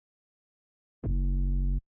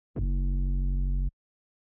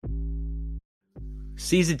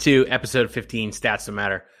Season 2, Episode 15, Stats That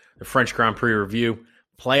Matter, the French Grand Prix review,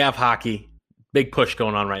 playoff hockey, big push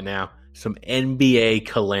going on right now, some NBA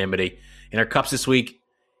calamity. In our cups this week,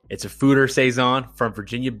 it's a Fooder Saison from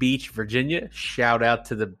Virginia Beach, Virginia. Shout out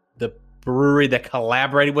to the brewery that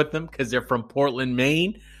collaborated with them because they're from Portland,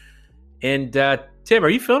 Maine. And Tim, are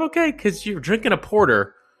you feeling okay? Because you're drinking a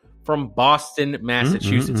porter from Boston,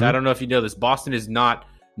 Massachusetts. I don't know if you know this. Boston is not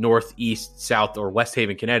north, east, south, or West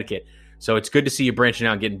Haven, Connecticut. So it's good to see you branching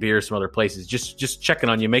out and getting beers from other places. Just checking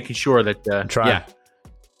on you, making sure that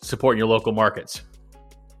supporting your local markets.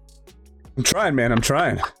 I'm trying, man. I'm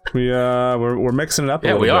trying. We're mixing it up.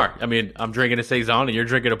 Yeah, we are. I mean, I'm drinking a Saison and you're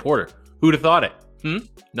drinking a porter. Who'd have thought it?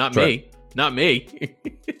 Not me. Not me.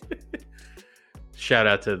 Shout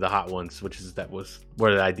out to the Hot Ones, that was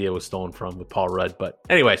where the idea was stolen from with Paul Rudd. But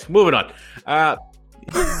anyways, moving on.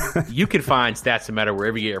 You can find Stats That Matter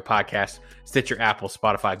wherever you get your podcasts, Stitcher, Apple,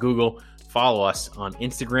 Spotify, Google. Follow us on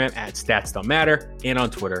Instagram at Stats Don't Matter and on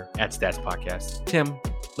Twitter at Stats Podcast. Tim,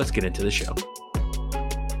 let's get into the show.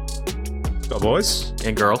 Go boys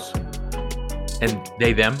and girls and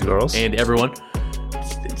they, them, girls and everyone.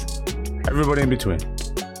 Everybody in between.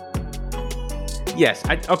 Yes.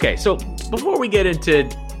 Okay. So before we get into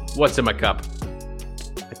what's in my cup,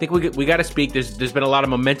 I think we got to speak. There's been a lot of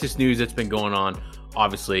momentous news that's been going on,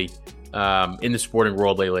 obviously, in the sporting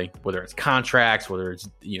world lately. Whether it's contracts, whether it's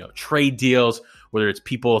trade deals, whether it's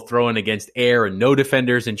people throwing against air and no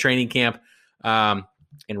defenders in training camp. And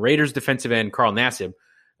Raiders defensive end Carl Nassib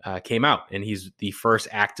came out, and he's the first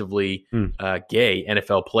actively gay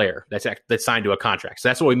NFL player that's signed to a contract. So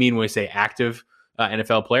that's what we mean when we say active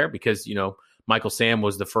NFL player, because Michael Sam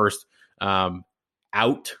was the first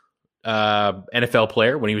out NFL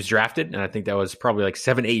player when he was drafted, and I think that was probably like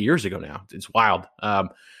 7-8 years ago now. It's wild.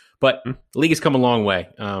 But the league has come a long way.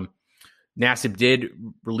 Nassib did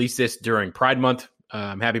release this during Pride Month.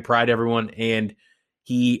 Happy Pride, everyone. And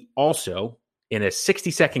he also, in a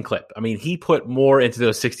 60-second clip, I mean, he put more into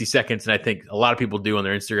those 60 seconds than I think a lot of people do on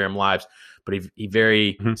their Instagram lives, but he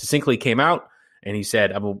very succinctly came out and he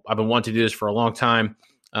said, I've been wanting to do this for a long time.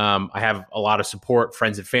 I have a lot of support,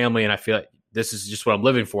 friends and family, and I feel like this is just what I'm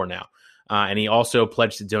living for now. And he also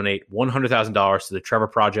pledged to donate $100,000 to the Trevor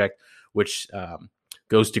Project, which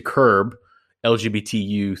goes to curb LGBT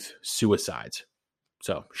youth suicides.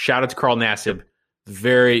 So shout out to Carl Nassib.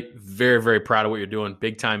 Very, very, very proud of what you're doing.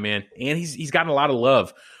 Big time, man. And he's gotten a lot of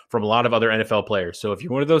love from a lot of other NFL players. So if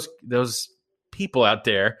you're one of those people out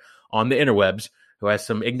there on the interwebs who has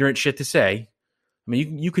some ignorant shit to say, I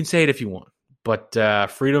mean, you can say it if you want. But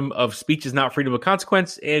freedom of speech is not freedom of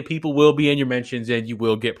consequence, and people will be in your mentions, and you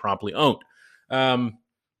will get promptly owned. I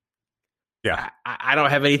don't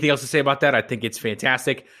have anything else to say about that. I think it's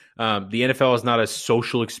fantastic. The NFL is not a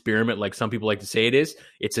social experiment like some people like to say it is.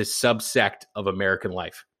 It's a subsect of American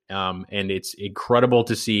life, and it's incredible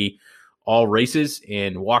to see all races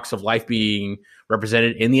and walks of life being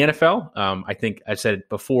represented in the NFL. I think I said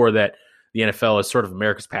before that the NFL is sort of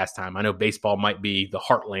America's pastime. I know baseball might be the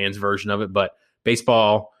Heartland's version of it, but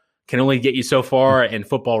baseball can only get you so far, and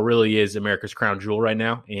football really is America's crown jewel right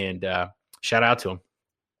now. And shout out to him.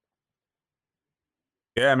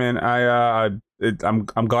 Yeah, man.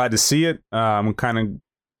 I'm glad to see it. I'm kind of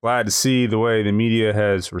glad to see the way the media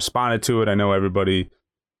has responded to it. I know everybody.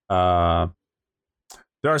 There are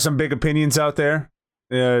some big opinions out there.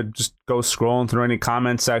 Just go scrolling through any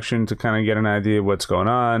comment section to kind of get an idea of what's going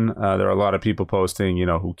on. There are a lot of people posting,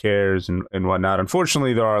 who cares and whatnot.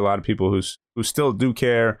 Unfortunately, there are a lot of people who still do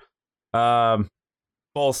care,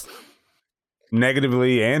 both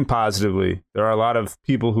negatively and positively. There are a lot of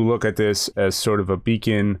people who look at this as sort of a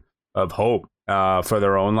beacon of hope for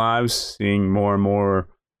their own lives, seeing more and more,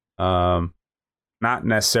 not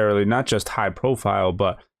just high profile,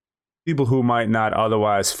 but people who might not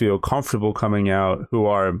otherwise feel comfortable coming out who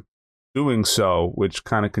are doing so, which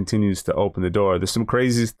kind of continues to open the door. There's some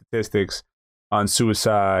crazy statistics on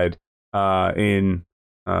suicide in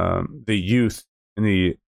the youth in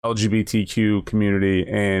the LGBTQ community,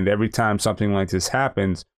 and every time something like this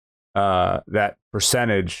happens, that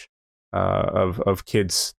percentage of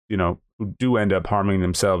kids, who do end up harming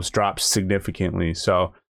themselves drops significantly.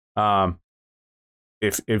 So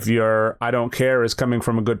if your I don't care is coming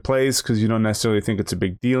from a good place because you don't necessarily think it's a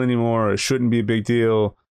big deal anymore, or it shouldn't be a big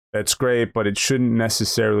deal, that's great, but it shouldn't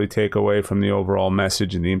necessarily take away from the overall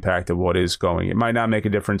message and the impact of what is going. It might not make a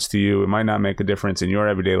difference to you. It might not make a difference in your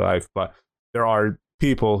everyday life, but there are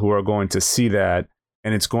people who are going to see that,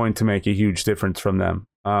 and it's going to make a huge difference from them.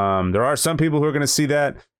 There are some people who are going to see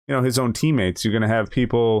that, his own teammates. You're going to have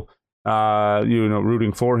people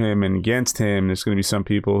rooting for him and against him. There's going to be some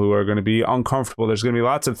people who are going to be uncomfortable. There's going to be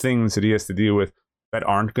lots of things that he has to deal with that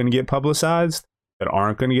aren't going to get publicized, that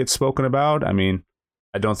aren't going to get spoken about. I mean,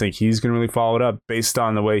 I don't think he's going to really follow it up based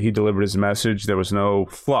on the way he delivered his message. There was no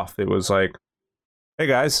fluff. It was like, hey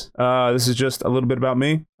guys, this is just a little bit about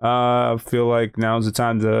me. I feel like now's the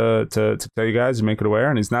time to tell you guys and make it aware.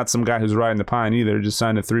 And he's not some guy who's riding the pine either. Just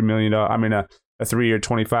signed a $3 million, a 3-year,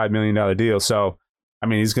 $25 million deal. So, I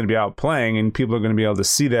mean, he's going to be out playing, and people are going to be able to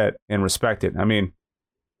see that and respect it. I mean,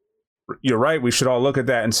 you're right. We should all look at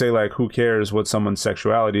that and say, like, who cares what someone's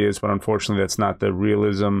sexuality is? But unfortunately, that's not the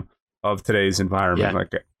realism of today's environment. Yeah.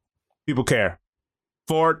 Like, people care.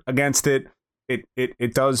 For it, against it.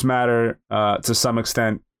 It does matter to some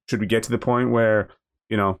extent. Should we get to the point where,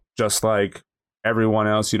 you know, just like everyone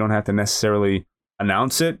else, you don't have to necessarily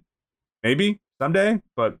announce it? Maybe someday.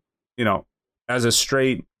 But, you know, as a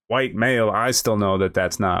straight white male, I still know that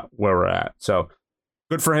that's not where we're at. So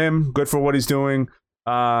good for him. Good for what he's doing.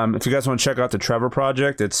 If you guys want to check out the Trevor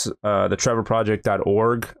Project, it's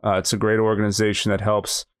thetrevorproject.org. It's a great organization that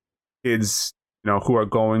helps kids, you know, who are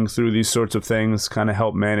going through these sorts of things, kind of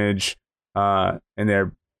help manage and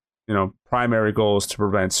their, you know, primary goals to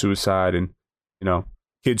prevent suicide, and, you know,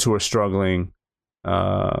 kids who are struggling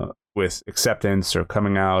with acceptance or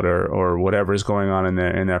coming out or whatever is going on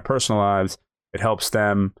in their personal lives. It helps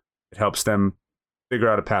them figure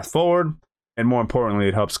out a path forward, and more importantly,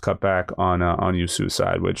 it helps cut back on youth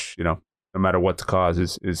suicide, which, you know, no matter what the cause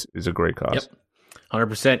is a great cause. Yep,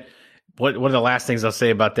 100%. One of the last things I'll say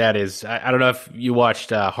about that is I don't know if you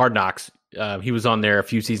watched Hard Knocks. He was on there a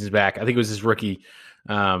few seasons back. I think it was his rookie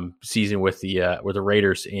season with the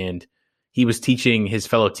Raiders, and he was teaching his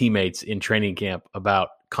fellow teammates in training camp about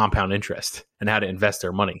compound interest and how to invest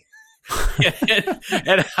their money.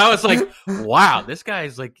 and I was like, wow, this guy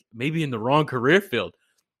is like maybe in the wrong career field.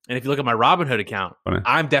 And if you look at my Robinhood account,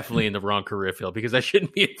 I'm definitely in the wrong career field because I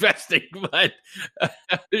shouldn't be investing. But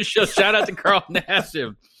shout out to Carl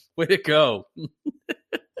Nassib. Way to go.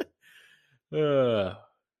 All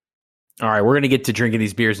right, we're going to get to drinking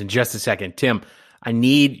these beers in just a second. Tim, I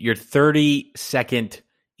need your 30-second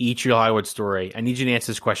Eat Your Hollywood story. I need you to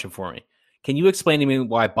answer this question for me. Can you explain to me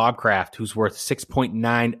why Bob Kraft, who's worth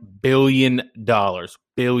 $6.9 billion,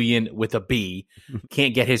 billion with a B,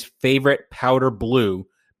 can't get his favorite powder blue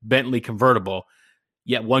Bentley convertible,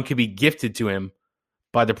 yet one could be gifted to him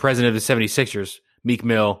by the president of the 76ers, Meek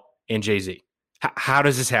Mill, and Jay-Z? How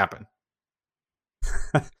does this happen?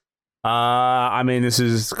 I mean, this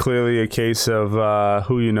is clearly a case of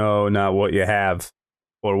who you know, not what you have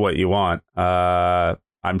or what you want.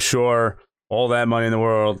 I'm sure all that money in the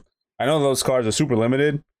world. I know those cars are super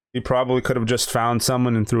limited. He probably could have just found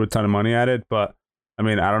someone and threw a ton of money at it. But, I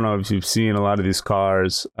mean, I don't know if you've seen a lot of these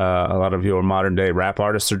cars. A lot of your modern day rap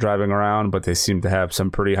artists are driving around, but they seem to have some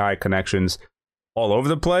pretty high connections all over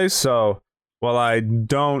the place. So while I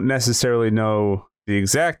don't necessarily know the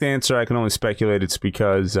exact answer, I can only speculate it's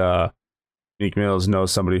because Meek Mills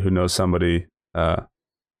knows somebody who knows somebody who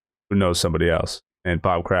knows somebody else. And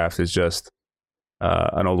Bob Kraft is just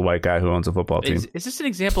an old white guy who owns a football team. Is this an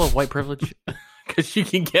example of white privilege? Because you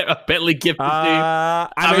can get a Bentley gift to you.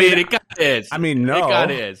 I mean, it kind of is. I mean, no. It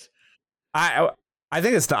kind of is. I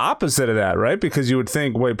think it's the opposite of that, right? Because you would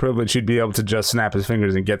think white privilege should be able to just snap his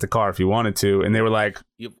fingers and get the car if he wanted to. And they were like,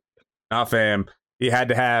 nah, fam. He had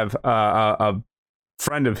to have a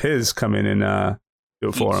friend of his come in and do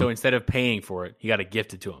it for him. So instead of paying for it, he got to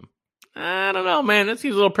gift it to him. I don't know, man. That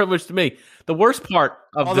seems a little privileged to me. The worst part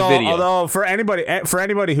of the video. Although for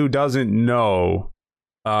anybody who doesn't know,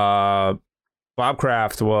 Bob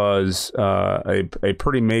Kraft was a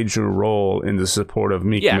pretty major role in the support of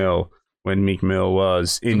Meek Mill when Meek Mill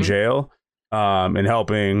was in jail, and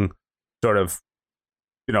helping sort of,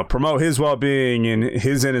 you know, promote his well-being and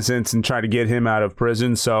his innocence and try to get him out of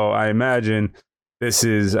prison. So I imagine this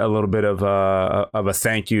is a little bit of a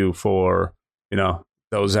thank you for, you know,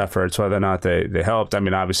 those efforts, whether or not they helped. I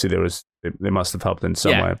mean, obviously they must have helped in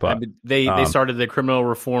some way, but I mean, they started the criminal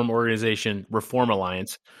reform organization Reform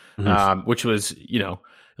Alliance, which was, you know,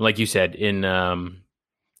 like you said, in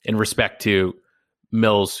respect to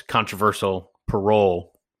Mill's controversial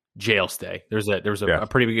parole jail stay. There was a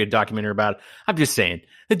pretty good documentary about it. I'm just saying,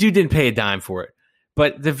 the dude didn't pay a dime for it.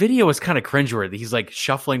 But the video is kind of cringeworthy. He's like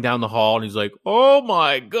shuffling down the hall and he's like, "Oh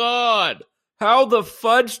my God, how the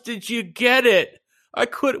fudge did you get it?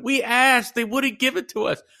 We asked, they wouldn't give it to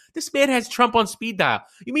us." This man has Trump on speed dial.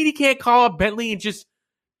 You mean he can't call up Bentley and just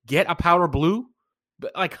get a powder blue?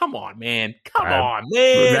 But like, come on, man.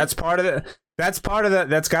 That's part of the. That's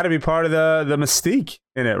got to be part of the mystique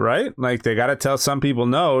in it, right? Like, they got to tell some people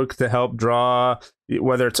no to help draw,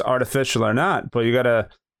 whether it's artificial or not. But you got to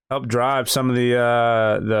help drive some of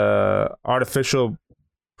the artificial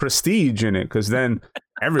prestige in it, because then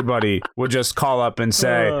everybody would just call up and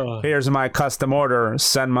say, here's my custom order,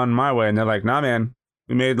 send one my way. And they're like, nah, man,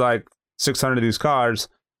 we made like 600 of these cars.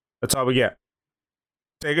 That's all we get.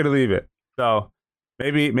 Take it or leave it. So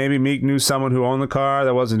maybe Meek knew someone who owned the car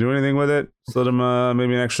that wasn't doing anything with it. Slid him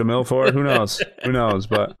maybe an extra mil for it. Who knows? Who knows?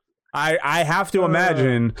 But I have to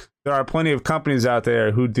imagine there are plenty of companies out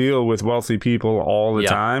there who deal with wealthy people all the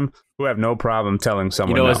time who have no problem telling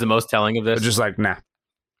someone. You know what's the most telling of this? They're just like, nah.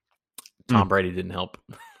 Tom Brady didn't help.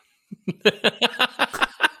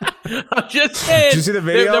 I'm just saying. Did you see the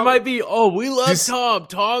video? There might be, we love Tom.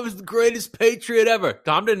 Tom is the greatest Patriot ever.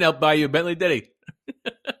 Tom didn't help buy you a Bentley, did he?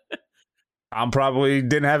 Tom probably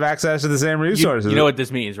didn't have access to the same resources. You know what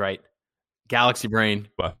this means, right? Galaxy Brain,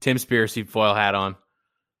 what? Tim Spearsy foil hat on.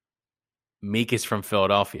 Meek is from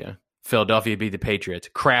Philadelphia. Philadelphia beat the Patriots.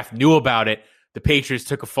 Kraft knew about it. The Patriots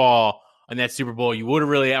took a fall on that Super Bowl. You would have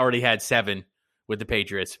really already had 7 with the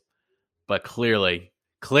Patriots. But clearly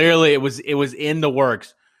it was in the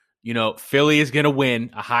works. You know, Philly is going to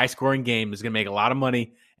win a high-scoring game, is going to make a lot of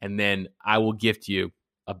money, and then I will gift you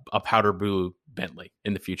a powder blue Bentley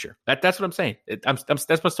in the future. That's what I'm saying.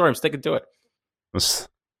 That's my story. I'm sticking to it. This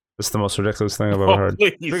is the most ridiculous thing I've ever heard.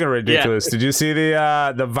 Please. Speaking of ridiculous, did you see the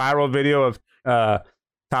viral video of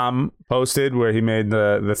Tom posted where he made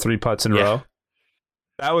the 3 putts in a row?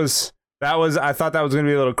 That was I thought that was going to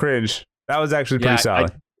be a little cringe. That was actually pretty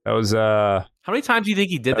solid. That was how many times do you think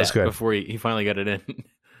he did that good. before he finally got it in?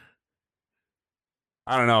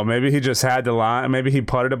 I don't know. Maybe he just had the line. Maybe he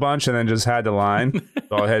putted a bunch and then just had the line.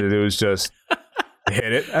 All he had to do was just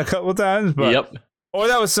hit it a couple times. But or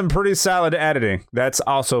that was some pretty solid editing. That's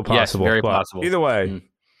also possible. Yes, very possible. Either way,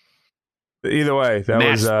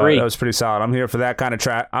 that was pretty solid. I'm here for that kind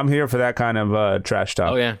of trash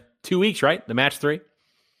talk. Oh yeah, 2 weeks, right? The match 3.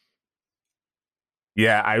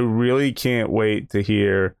 Yeah, I really can't wait to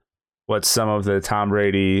hear what some of the Tom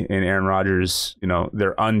Brady and Aaron Rodgers,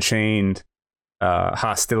 their unchained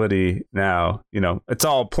hostility now. It's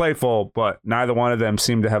all playful, but neither one of them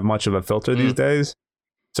seem to have much of a filter these days.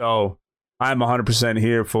 So I'm 100%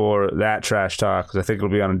 here for that trash talk, because I think it'll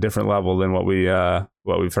be on a different level than what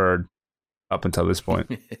we've heard up until this point,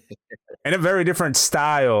 and a very different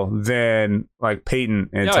style than like Peyton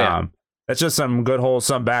and Tom. Yeah. That's just some good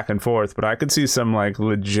wholesome back and forth, but I could see some like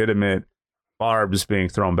legitimate barbs being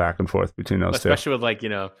thrown back and forth between those two. Especially with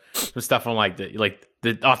some stuff on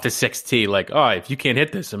the off the 6T, if you can't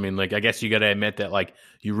hit this, I mean, I guess you got to admit that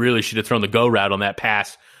you really should have thrown the go route on that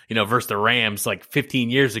pass, versus the Rams 15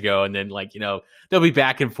 years ago, and then they'll be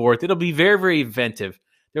back and forth. It'll be very, very inventive.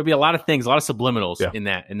 There'll be a lot of things, a lot of subliminals in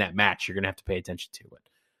that match. You're gonna have to pay attention to it.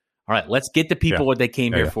 All right, let's get the people what they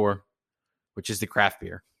came here for, which is the craft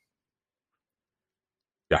beer.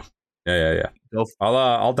 Yeah.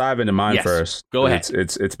 I'll dive into mine first. Go ahead.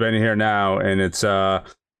 It's been here now, and it's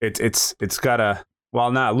got a,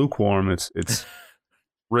 while not lukewarm, it's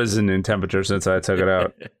risen in temperature since I took it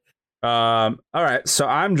out. All right, so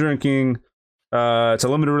I'm drinking. It's a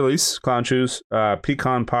limited release, Clown Shoes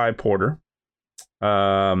Pecan Pie Porter.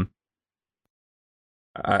 I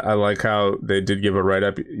like how they did give a write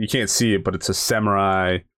up. You can't see it, but it's a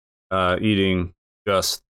samurai eating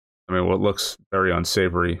what looks very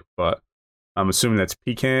unsavory, but I'm assuming that's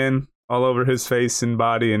pecan all over his face and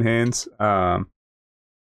body and hands.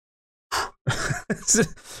 This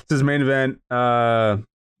is main event.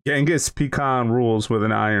 Genghis Pecan rules with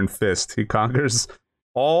an iron fist. He conquers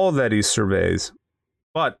all that he surveys,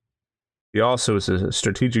 but he also is a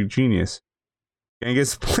strategic genius.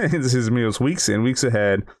 Genghis plans his meals weeks and weeks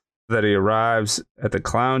ahead so that he arrives at the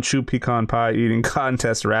Clown Shoe Pecan Pie eating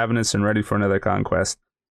contest ravenous and ready for another conquest.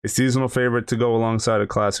 A seasonal favorite to go alongside a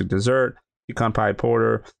classic dessert, Pecan Pie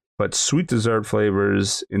Porter, but sweet dessert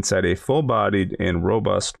flavors inside a full-bodied and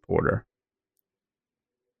robust porter.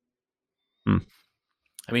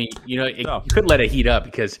 I mean, you could let it heat up,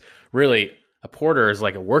 because really a porter is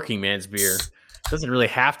like a working man's beer. It doesn't really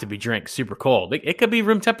have to be drank super cold. It could be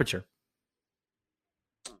room temperature.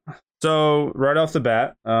 So right off the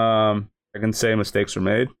bat, I can say mistakes were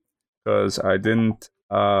made, because I didn't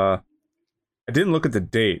look at the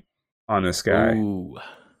date on this guy. Ooh.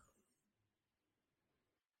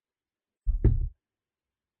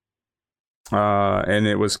 And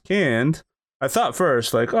it was canned. I thought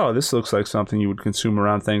first, this looks like something you would consume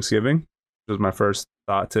around Thanksgiving. It was my first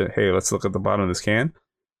thought hey, let's look at the bottom of this can.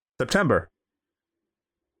 September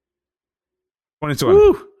 2020.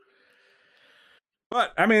 Woo!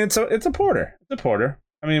 But I mean, it's a porter. It's a porter.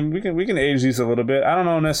 I mean, we can age these a little bit. I don't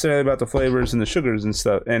know necessarily about the flavors and the sugars and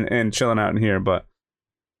stuff, and chilling out in here, but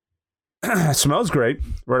it smells great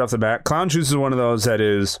right off the bat. Clown Juice is one of those that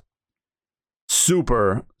is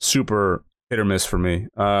super hit or miss for me.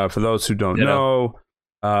 For those who don't know,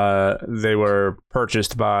 they were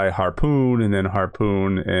purchased by Harpoon, and then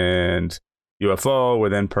Harpoon and UFO were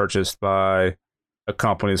then purchased by a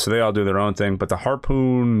company, so they all do their own thing. But the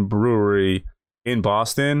Harpoon Brewery in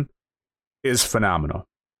Boston is phenomenal.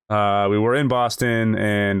 We were in Boston,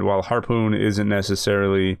 and while Harpoon isn't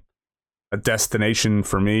necessarily a destination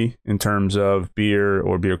for me in terms of beer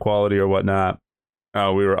or beer quality or whatnot,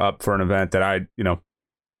 we were up for an event that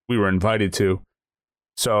we were invited to.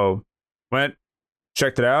 So went,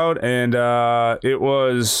 checked it out, and it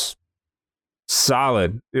was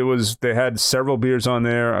solid. They had several beers on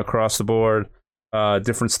there across the board,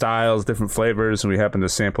 different styles, different flavors, and we happened to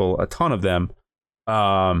sample a ton of them.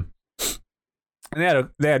 And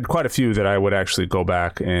they had quite a few that I would actually go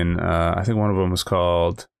back and I think one of them was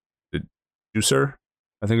called the Juicer.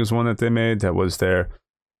 I think it was one that they made that was their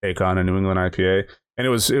take on a New England IPA, and it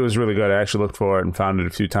was really good. I actually looked for it and found it a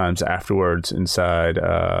few times afterwards inside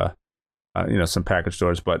some package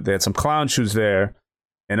stores. But they had some clown shoes there,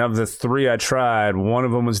 and of the three I tried, one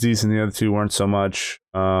of them was decent, the other two weren't so much.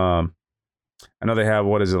 I know they have,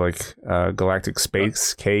 what is it, like Galactic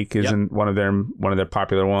Space Cake isn't one of their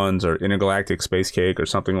popular ones, or Intergalactic Space Cake or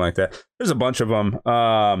something like that. There's a bunch of them.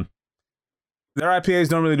 Their IPAs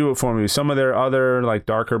don't really do it for me. Some of their other like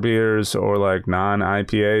darker beers or like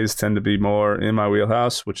non-IPAs tend to be more in my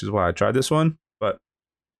wheelhouse, which is why I tried this one. But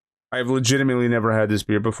I've legitimately never had this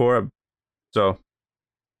beer before, so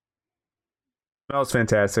smells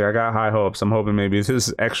fantastic. I got high hopes. I'm hoping maybe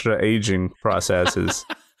this extra aging process has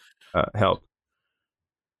helped.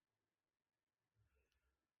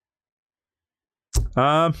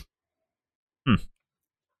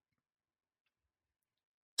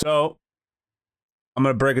 So I'm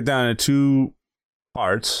going to break it down into two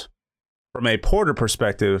parts. From a porter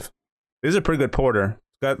perspective, this is a pretty good porter.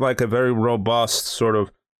 It's got like a very robust sort of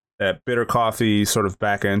that bitter coffee sort of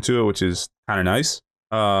back end to it, which is kind of nice.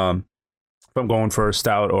 If I'm going for a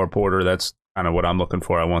stout or a porter, that's kind of what I'm looking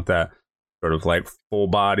for. I want that sort of like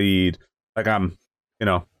full-bodied, like I'm,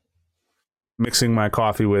 mixing my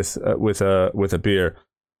coffee with a beer.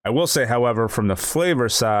 I will say, however, from the flavor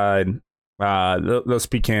side, those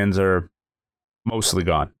pecans are mostly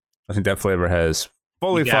gone. I think that flavor has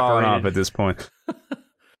fully fallen off at this point.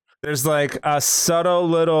 There's like a subtle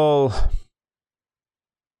little,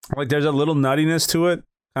 like there's a little nuttiness to it,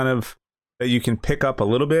 kind of that you can pick up a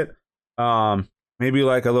little bit. Maybe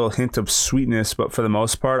like a little hint of sweetness, but for the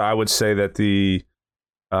most part, I would say that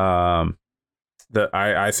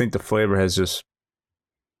I think the flavor has just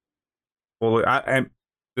fully. And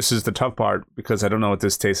this is the tough part because I don't know what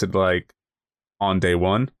this tasted like on day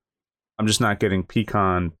one. I'm just not getting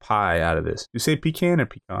pecan pie out of this. You say pecan or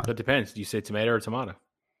pecan? It depends. Do you say tomato or tomato?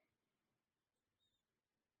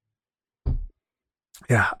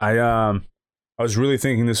 Yeah, I was really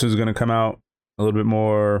thinking this was going to come out a little bit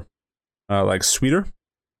more like sweeter,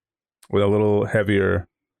 with a little heavier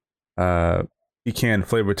pecan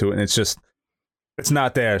flavor to it, and it's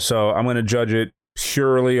not there. So I'm going to judge it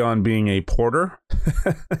purely on being a porter,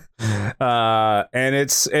 and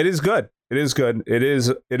it is good. It is good. It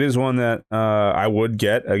is one that I would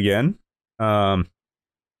get again. I'm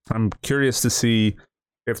curious to see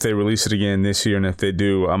if they release it again this year, and if they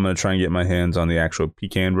do, I'm going to try and get my hands on the actual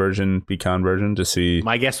pecan version to see.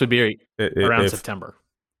 My guess would be around September.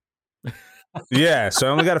 Yeah, so I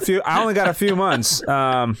only got a few months.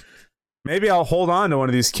 Maybe I'll hold on to one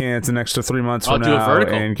of these cans an extra 3 months from now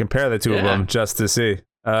and compare the two of them just to see.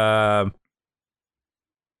 But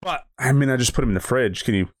I mean, I just put them in the fridge.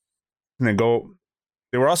 Can they go?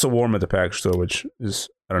 They were also warm at the package store, which is,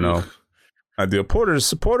 I don't know, ideal.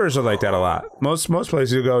 Porters are like that a lot. Most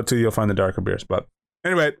places you go to, you'll find the darker beers. But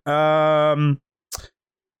anyway,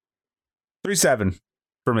 3.7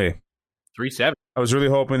 for me. 3.7. I was really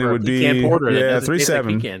hoping it would be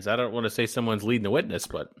 3.7. Pecans. I don't want to say someone's leading the witness,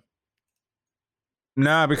 but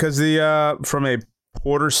nah, because the from a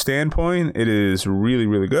porter standpoint, it is really,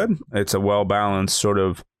 really good. It's a well balanced sort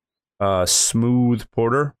of smooth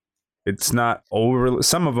porter. It's not overly.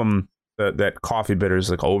 Some of them that coffee bitter is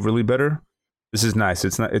like overly bitter. This is nice.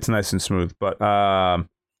 It's nice and smooth. But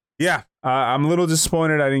yeah, I'm a little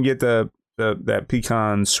disappointed I didn't get that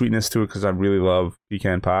pecan sweetness to it because I really love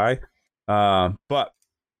pecan pie. But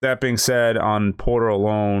that being said, on porter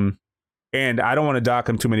alone, and I don't want to dock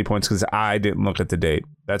him too many points because I didn't look at the date.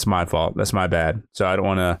 That's my fault. That's my bad. So I don't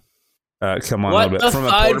want to come on a little bit. From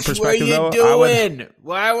a porter perspective, though,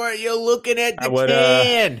 why weren't you looking at the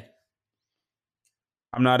can?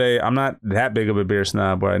 I'm not that big of a beer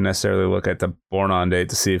snob where I necessarily look at the born on date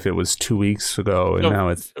to see if it was 2 weeks ago and now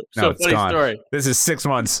it's funny gone. Story. This is 6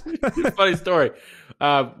 months. Funny story.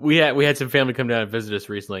 We had some family come down and visit us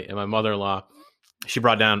recently, and my mother-in-law, she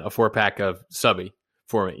brought down a 4-pack of Subby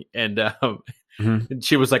for me, and and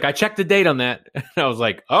she was like, "I checked the date on that." And I was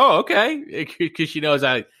like, "Oh, okay," because she knows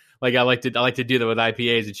I like to do that with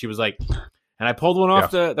IPAs, and she was like, and I pulled one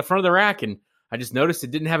off the front of the rack, and I just noticed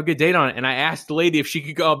it didn't have a good date on it, and I asked the lady if she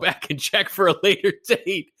could go back and check for a later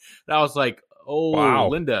date, and I was like, "Oh, wow.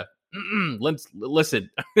 Linda, listen,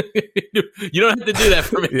 you don't have to do that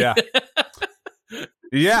for me."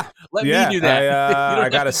 Let me do that. I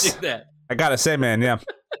gotta do that. I gotta say, man,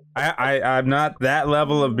 I'm not that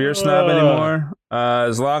level of beer snob anymore.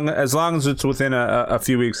 As long as it's within a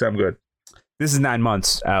few weeks, I'm good. This is 9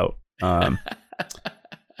 months out. Oh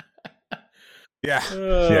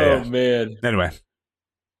man. Anyway.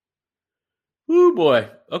 Ooh boy.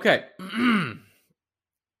 Okay.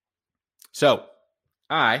 So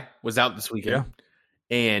I was out this weekend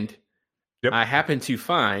and I happened to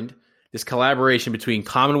find this collaboration between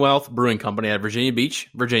Commonwealth Brewing Company at Virginia Beach,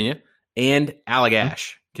 Virginia, and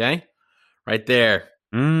Allagash. Okay. Right there.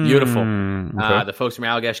 Beautiful. Okay. The folks from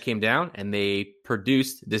Allagash came down and they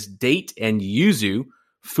produced this date and yuzu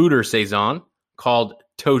foeder saison called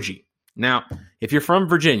Toji. Now, if you're from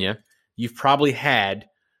Virginia, you've probably had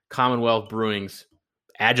Commonwealth Brewing's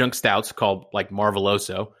adjunct stouts called like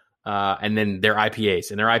Marveloso, and then their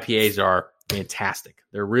IPAs. And their IPAs are fantastic.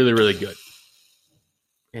 They're really, really good.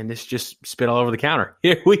 And this just spit all over the counter.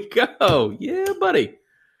 Here we go. Yeah, buddy.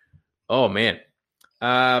 Oh, man.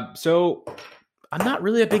 So I'm not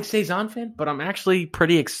really a big saison fan, but I'm actually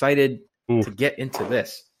pretty excited to get into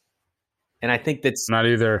this. And I think that's not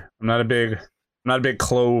either. I'm not a big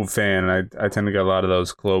clove fan. I tend to get a lot of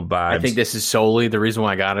those clove vibes. I think this is solely the reason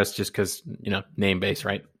why I got us, just because, name base,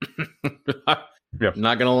 right? Yep. I'm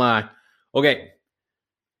not going to lie. Okay.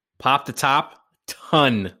 Pop the top.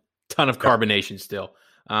 Ton of carbonation still.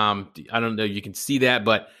 I don't know if you can see that,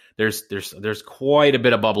 but there's quite a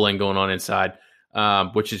bit of bubbling going on inside,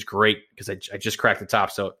 which is great because I just cracked the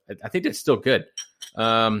top. So I think that's still good.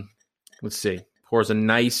 Let's see. Pours a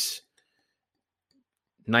nice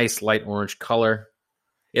light orange color.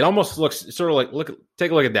 It almost looks sort of like,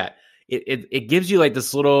 take a look at that. It gives you like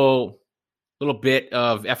this little bit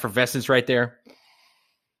of effervescence right there.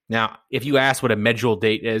 Now, if you ask what a medjool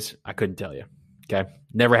date is, I couldn't tell you. Okay.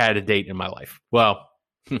 Never had a date in my life. Well,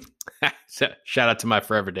 shout out to my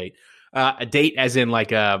forever date. A date as in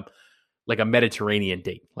like a Mediterranean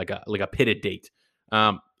date, like a pitted date.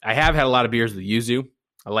 I have had a lot of beers with yuzu.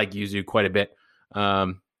 I like yuzu quite a bit.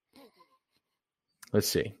 Let's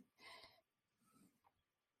see.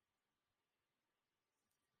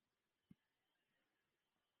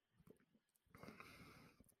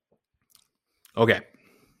 Okay.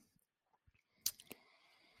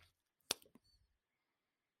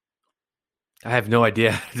 I have no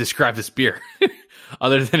idea how to describe this beer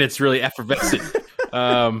other than it's really effervescent.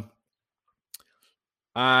 I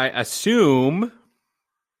assume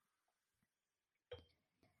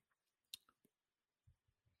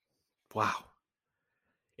wow.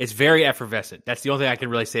 It's very effervescent. That's the only thing I can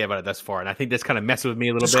really say about it thus far, and I think that's kind of messing with me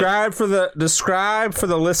a little bit. Describe for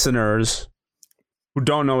the listeners who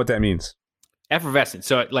don't know what that means. Effervescent.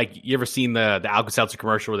 So, like, you ever seen the Alka-Seltzer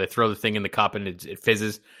commercial where they throw the thing in the cup and it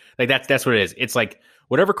fizzes? Like that's what it is. It's like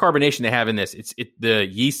whatever carbonation they have in this. The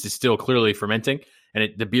yeast is still clearly fermenting, and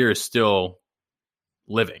the beer is still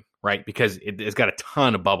living, right? Because it's got a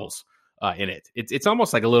ton of bubbles in it. It's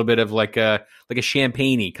almost like a little bit of like a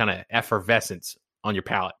champagne-y kind of effervescence on your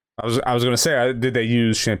palate. I was going to say, did they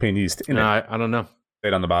use champagne yeast in it? I don't know.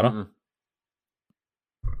 Right on the bottom. Mm-hmm.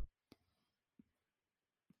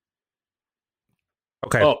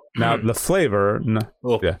 Okay. Now the flavor.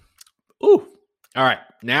 Yeah. Ooh. All right.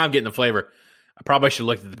 Now I'm getting the flavor. I probably should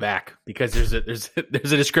look at the back because there's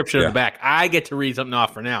a description of the back. I get to read something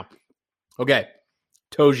off for now. Okay.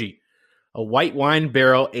 Toji, a white wine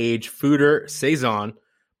barrel aged foeder saison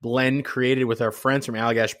blend created with our friends from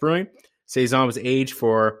Allagash Brewing. Saison was aged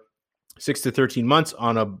for 6 to 13 months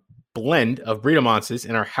on a blend of Brettamontes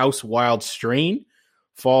in our House Wild strain,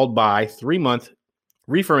 followed by 3-month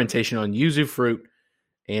re-fermentation on yuzu fruit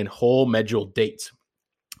and whole medjool dates.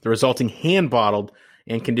 The resulting hand-bottled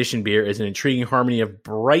and conditioned beer is an intriguing harmony of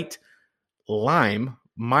bright lime,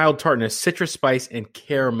 mild tartness, citrus spice, and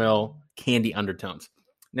caramel candy undertones.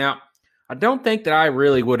 Now, I don't think that I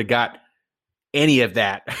really would have got any of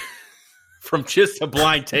that from just a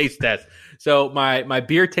blind taste test. So my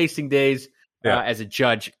beer tasting days as a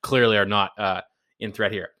judge clearly are not in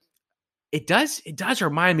threat here. It does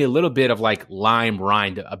remind me a little bit of like lime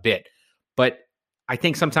rind a bit, but I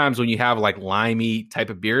think sometimes when you have like limey type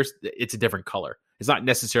of beers, it's a different color. It's not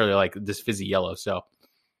necessarily like this fizzy yellow. So,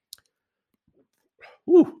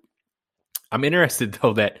 I'm interested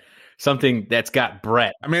though that something that's got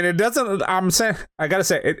Brett. I mean, it doesn't. I'm saying I gotta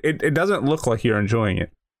say it doesn't look like you're enjoying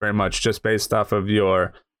it very much, just based off of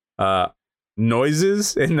your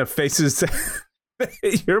noises and the faces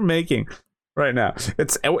that you're making right now.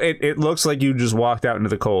 It looks like you just walked out into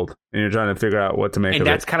the cold and you're trying to figure out what to make. And of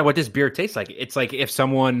that's it. kind of what this beer tastes like. It's like if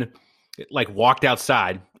someone like walked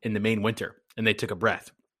outside in the Maine winter and they took a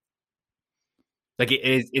breath. Like it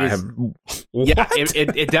is. Yeah,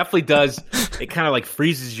 it definitely does. It kind of like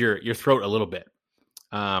freezes your throat a little bit.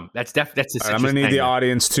 That's the. Right, I'm gonna need the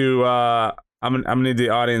audience to. I'm gonna need the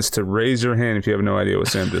audience to raise your hand if you have no idea what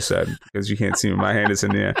Sam just said, because you can't see me. My hand is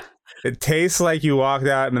in the air. It tastes like you walked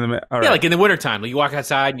out in the. All right. Yeah, like in the wintertime, like you walk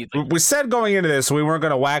outside. And we said going into this we weren't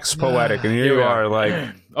gonna wax poetic, and here you are,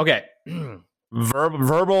 like okay,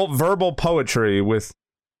 verbal poetry with.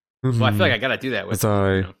 Well, I feel like I gotta do that with.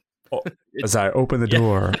 As I open the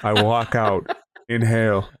door, I walk out,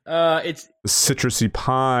 inhale. It's the citrusy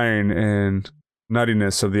pine and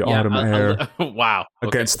nuttiness of the autumn air. Wow. Okay.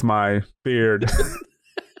 Against my beard.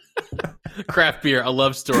 Craft beer, a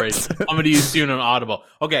love story. I'm going to use soon on Audible.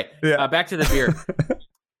 Okay, back to the beer.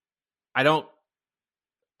 I don't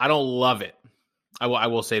love it. I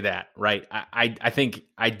will say that, right? I think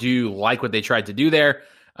I do like what they tried to do there.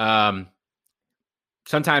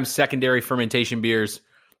 Sometimes secondary fermentation beers,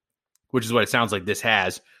 which is what it sounds like this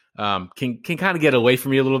has, can kind of get away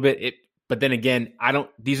from you a little bit. But then again,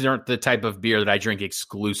 these aren't the type of beer that I drink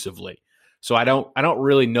exclusively. So I don't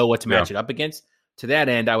really know what to match it up against. To that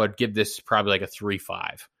end, I would give this probably like a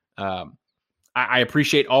 3.5. I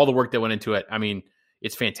appreciate all the work that went into it. I mean,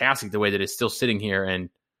 it's fantastic the way that it's still sitting here and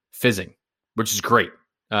fizzing, which is great.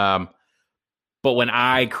 But when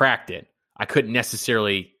I cracked it, I couldn't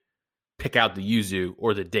necessarily pick out the yuzu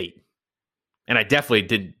or the date. And I definitely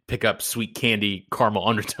didn't pick up sweet candy caramel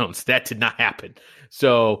undertones. That did not happen.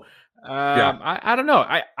 So I don't know.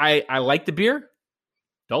 I like the beer.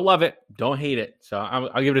 Don't love it. Don't hate it. So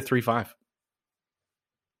I'll give it a 3.5.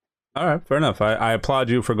 All right, fair enough. I applaud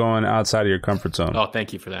you for going outside of your comfort zone. Oh,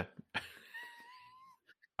 thank you for that.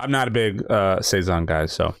 I'm not a big Saison guy,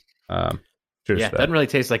 so cheers. Yeah, it doesn't really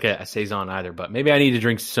taste like a Saison either, but maybe I need to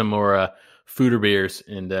drink some more Foeder beers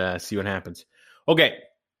and see what happens. Okay,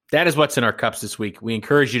 that is what's in our cups this week. We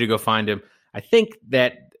encourage you to go find them. I think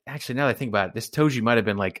that, actually, now that I think about it, this Toji might have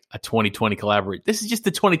been like a 2020 collaborate. This is just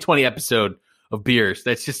the 2020 episode of beers.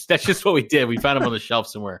 That's just what we did. We found them on the shelf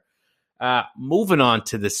somewhere. Moving on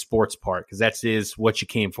to the sports part, because that is what you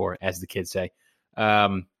came for, as the kids say.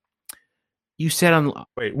 You said on...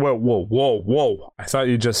 Wait, whoa. I thought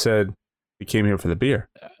you just said you came here for the beer.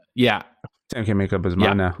 Yeah. Sam can make up his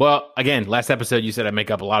mind now. Well, again, last episode you said I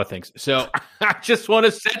make up a lot of things. So I just want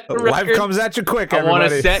to set the record. Life comes at you quick, everybody. I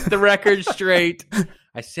want to set the record straight.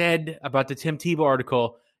 I said about the Tim Tebow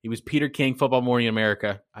article, he was Peter King, Football Morning in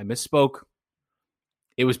America. I misspoke.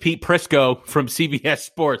 It was Pete Prisco from CBS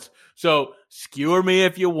Sports. So skewer me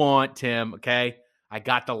if you want, Tim, okay? I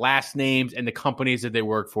got the last names and the companies that they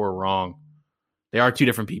work for wrong. They are two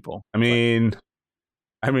different people. I mean,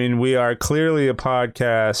 we are clearly a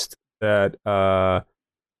podcast that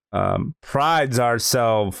prides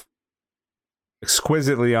ourselves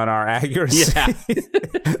exquisitely on our accuracy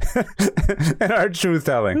and our truth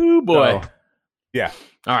telling. Oh, boy. So, yeah.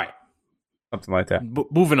 All right. Something like that.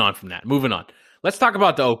 Moving on from that. Moving on. Let's talk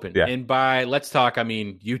about the Open. Yeah. And by let's talk, I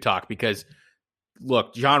mean you talk, because,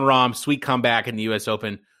 look, Jon Rahm, sweet comeback in the U.S.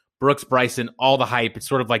 Open. Brooks, Bryson, all the hype. It's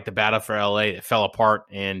sort of like the battle for L.A. It fell apart,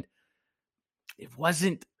 and it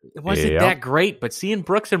wasn't that great. But seeing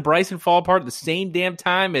Brooks and Bryson fall apart at the same damn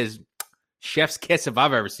time is chef's kiss if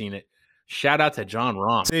I've ever seen it. Shout out to Jon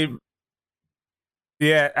Rahm.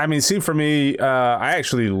 For me, I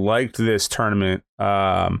actually liked this tournament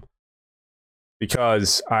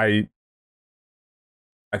because I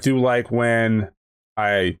do like when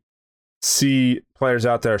I see players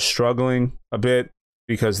out there struggling a bit,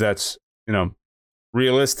 because that's,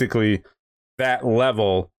 realistically, that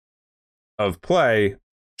level of play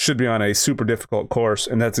should be on a super difficult course.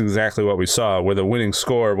 And that's exactly what we saw, where the winning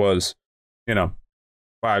score was,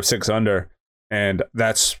 5-6 under. And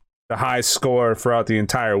that's the high score throughout the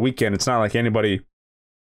entire weekend. It's not like anybody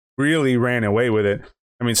really ran away with it.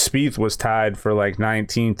 I mean, Spieth was tied for like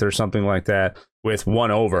 19th or something like that with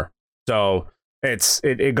one over. So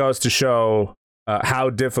it goes to show how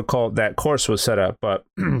difficult that course was set up. But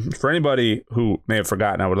for anybody who may have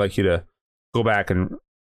forgotten, I would like you to go back and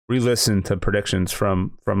re-listen to predictions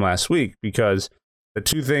from last week, because the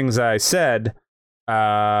two things I said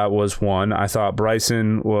was, one, I thought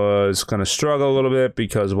Bryson was going to struggle a little bit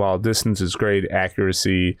because while distance is great,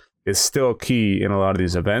 accuracy is still key in a lot of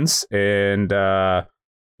these events. And,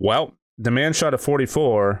 well, the man shot a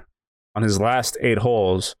 44 on his last 8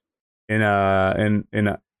 holes in an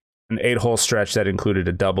 8-hole stretch that included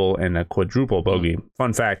a double and a quadruple bogey.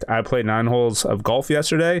 Fun fact, I played 9 holes of golf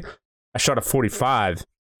yesterday. I shot a 45,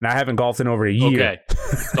 and I haven't golfed in over a year. Okay.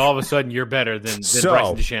 So all of a sudden, you're better than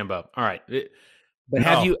Bryson DeChambeau. All right. But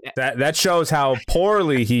have you... That shows how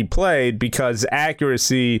poorly he played, because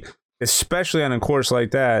accuracy, especially on a course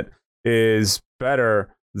like that, is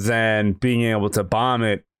better than being able to bomb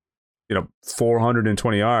it,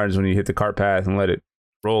 420 yards when you hit the cart path and let it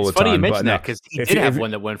roll. It's funny you mentioned that, because he did have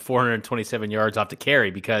one that went 427 yards off the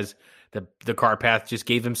carry because the cart path just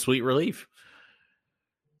gave him sweet relief.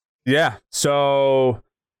 Yeah. So,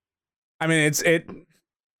 I mean, it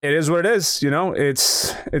is what it is.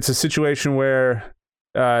 It's a situation where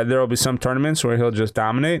there will be some tournaments where he'll just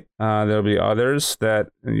dominate. There'll be others that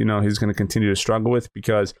he's going to continue to struggle with,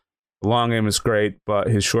 because the long game is great, but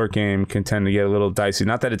his short game can tend to get a little dicey.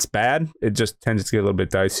 Not that it's bad, it just tends to get a little bit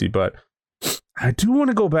dicey. But I do want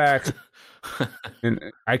to go back, and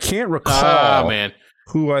I can't recall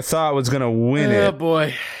who I thought was going to win it. Oh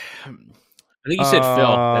boy, I think you said Phil.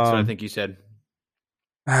 That's what I think you said.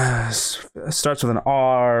 Starts with an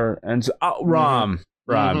R and Rahm.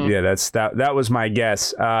 Rahm. Yeah, that was my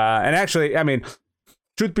guess. And actually, I mean,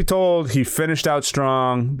 truth be told, he finished out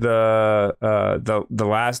strong. The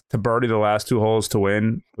last to birdie the last 2 holes to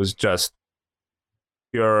win was just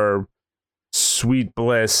pure sweet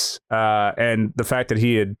bliss. And the fact that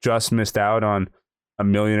he had just missed out on $1.5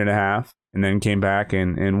 million and then came back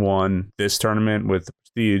and won this tournament with the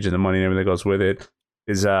prestige and the money and everything that goes with it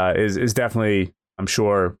is definitely, I'm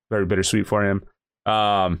sure, very bittersweet for him.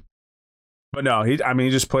 But no, he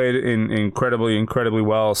just played incredibly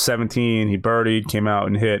well. 17, he birdied, came out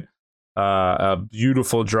and hit a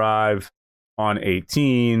beautiful drive on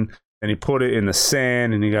 18. Then he put it in the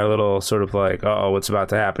sand, and he got a little sort of like, what's about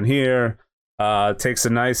to happen here? Takes a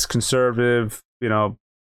nice conservative,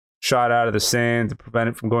 shot out of the sand to prevent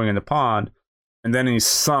it from going in the pond. And then he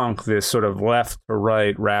sunk this sort of left to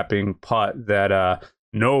right wrapping putt that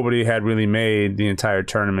nobody had really made the entire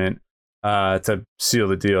tournament to seal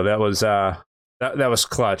the deal. That was that was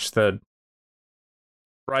clutch. The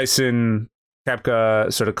Bryson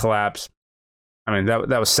Koepka sort of collapse. I mean,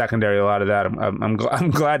 that was secondary. A lot of that. I'm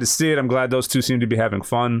glad to see it. I'm glad those two seem to be having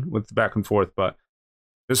fun with the back and forth. But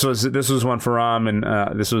this was one for Rahm,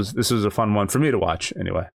 and this was a fun one for me to watch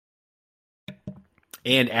anyway.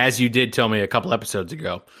 And as you did tell me a couple episodes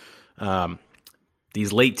ago,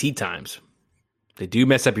 these late tee times, they do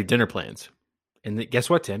mess up your dinner plans. And guess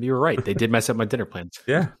what, Tim? You were right. They did mess up my dinner plans.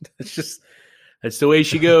 Yeah. That's the way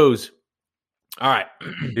she goes. All right.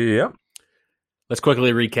 Yep. Let's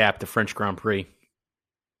quickly recap the French Grand Prix.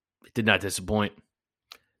 It did not disappoint.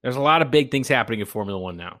 There's a lot of big things happening in Formula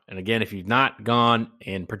One now. And again, if you've not gone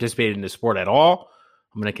and participated in the sport at all,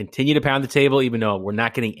 I'm going to continue to pound the table, even though we're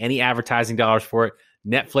not getting any advertising dollars for it.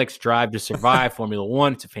 Netflix Drive to Survive, Formula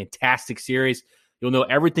One. It's a fantastic series. You'll know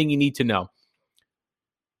everything you need to know.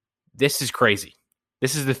 This is crazy.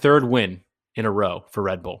 This is the 3rd win in a row for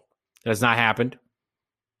Red Bull. That has not happened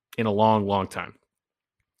in a long, long time.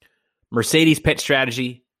 Mercedes pit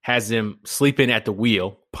strategy has them sleeping at the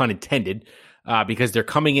wheel, pun intended, because they're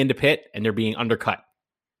coming into pit and they're being undercut.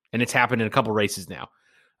 And it's happened in a couple races now.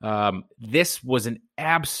 This was an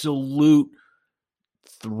absolute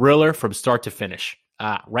thriller from start to finish.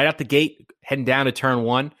 Right out the gate, heading down to turn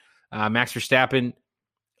 1, Max Verstappen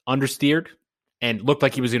understeered and looked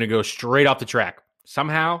like he was going to go straight off the track.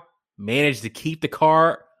 Somehow managed to keep the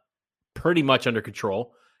car pretty much under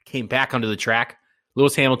control, came back onto the track.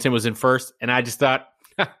 Lewis Hamilton was in first, and I just thought,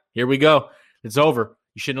 here we go. It's over.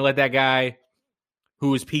 You shouldn't have let that guy who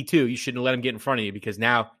was P2, you shouldn't have let him get in front of you, because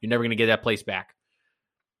now you're never going to get that place back.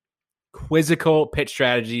 Quizzical pit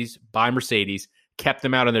strategies by Mercedes kept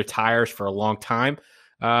them out on their tires for a long time.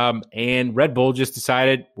 And Red Bull just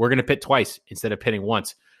decided we're going to pit twice instead of pitting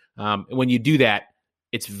once. And when you do that,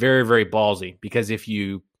 it's very, very ballsy, because if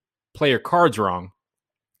you play your cards wrong,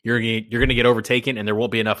 you're going to get overtaken and there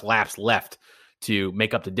won't be enough laps left to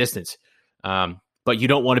make up the distance. But you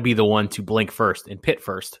don't want to be the one to blink first and pit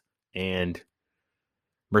first. And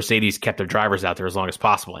Mercedes kept their drivers out there as long as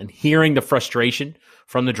possible. And hearing the frustration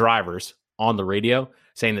from the drivers on the radio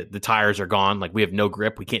saying that the tires are gone, like we have no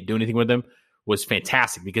grip, we can't do anything with them, was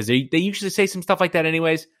fantastic, because they usually say some stuff like that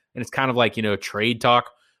anyways. And it's kind of like, trade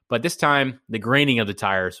talk. But this time, the graining of the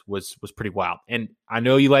tires was pretty wild. And I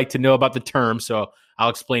know you like to know about the term, so I'll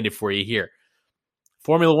explain it for you here.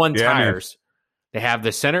 Formula One tires, they have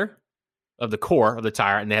the center of the core of the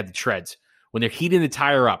tire, and they have the treads. When they're heating the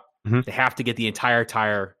tire up, they have to get the entire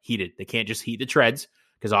tire heated. They can't just heat the treads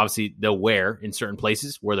because obviously they'll wear in certain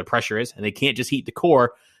places where the pressure is, and they can't just heat the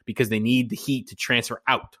core because they need the heat to transfer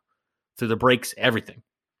out through the brakes, everything.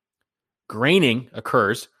 Graining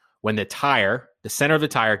occurs when the tire, the center of the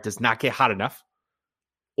tire, does not get hot enough,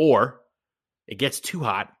 or it gets too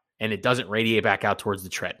hot and it doesn't radiate back out towards the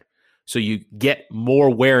tread. So you get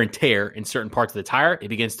more wear and tear in certain parts of the tire. It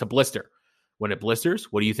begins to blister. When it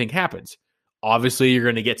blisters, what do you think happens? Obviously, you're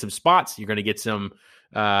going to get some spots. You're going to get some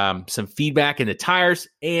feedback in the tires.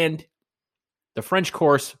 And the French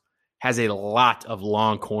course has a lot of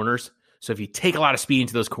long corners. So if you take a lot of speed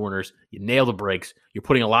into those corners, you nail the brakes, you're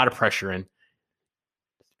putting a lot of pressure in.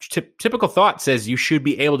 Typical thought says you should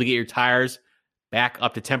be able to get your tires back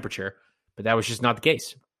up to temperature, but that was just not the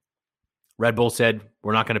case. Red Bull said,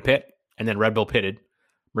 we're not going to pit, and then Red Bull pitted.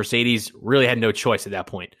 Mercedes really had no choice at that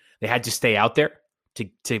point. They had to stay out there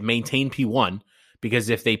to maintain P1, because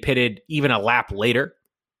if they pitted even a lap later,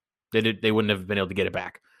 they wouldn't have been able to get it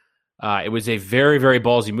back. It was a very, very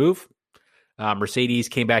ballsy move. Mercedes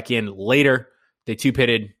came back in later. They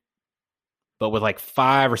two-pitted, but with like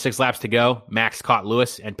 5 or 6 laps to go, Max caught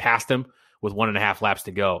Lewis and passed him with 1.5 laps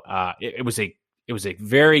to go. It was a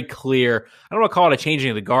very clear, I don't want to call it a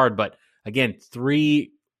changing of the guard, but again,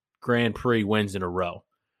 3 Grand Prix wins in a row.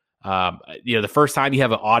 The first time you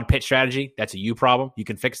have an odd pit strategy, that's a you problem. You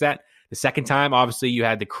can fix that. The second time, obviously, you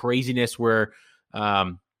had the craziness where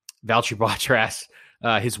Valtteri Bottas,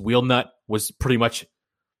 his wheel nut was pretty much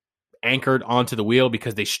anchored onto the wheel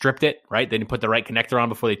because they stripped it, right? They didn't put the right connector on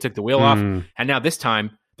before they took the wheel off. And now this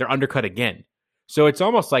time, they're undercut again. So it's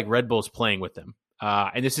almost like Red Bull's playing with them.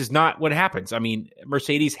 And this is not what happens. I mean,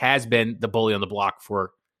 Mercedes has been the bully on the block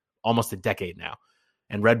for almost a decade now.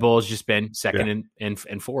 And Red Bull has just been second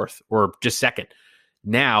and fourth, or just second.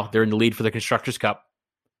 Now they're in the lead for the Constructors' Cup.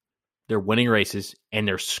 They're winning races, and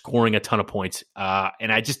they're scoring a ton of points.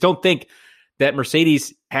 And I just don't think that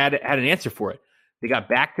Mercedes had an answer for it. They got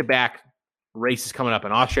back-to-back races coming up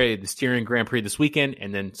in Australia, the Styrian Grand Prix this weekend,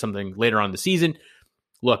 and then something later on in the season.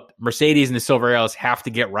 Look, Mercedes and the Silver Arrows have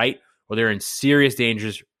to get right, or they're in serious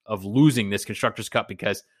dangers of losing this Constructors' Cup,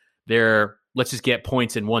 because they're, let's just get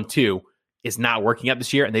points in 1-2, is not working out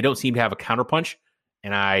this year, and they don't seem to have a counterpunch.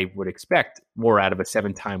 And I would expect more out of a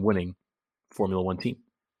 7-time winning Formula One team.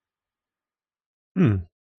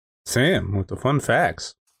 Sam with the fun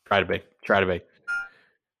facts. Try to be.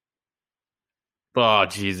 Oh,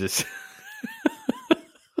 Jesus.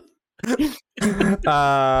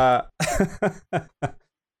 I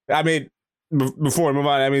mean, before we move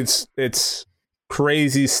on, I mean, it's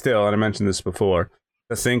crazy still, and I mentioned this before,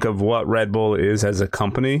 to think of what Red Bull is as a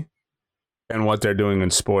company and what they're doing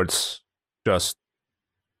in sports just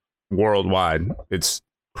worldwide. It's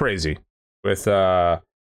crazy. With a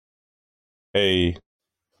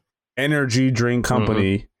energy drink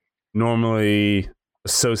company normally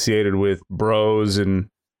associated with bros and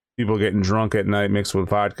people getting drunk at night mixed with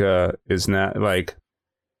vodka is not like,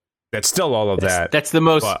 that's still all of that. That's the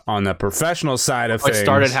most, but on the professional side of things, it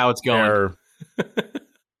started how it's going.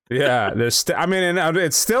 Yeah, and it's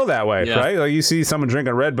still that way, right? Like you see someone drink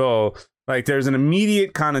a Red Bull, like there's an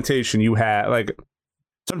immediate connotation you have. Like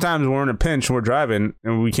sometimes we're in a pinch, we're driving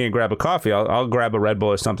and we can't grab a coffee. I'll grab a Red Bull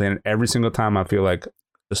or something, and every single time I feel like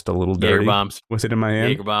just a little dirty with it in my hand.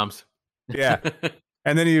 Jaeger bombs. Yeah.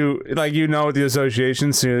 And then the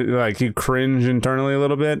associations, so you cringe internally a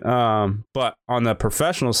little bit. But on the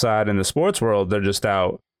professional side in the sports world, they're just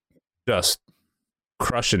out, just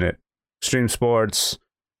crushing it. Extreme sports,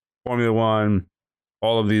 Formula One,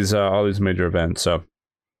 all of these major events. So,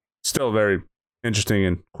 still a very interesting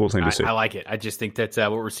and cool thing to see. I like it. I just think that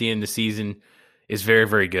what we're seeing this season is very,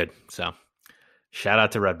 very good. So, shout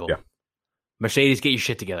out to Red Bull. Yeah. Mercedes, get your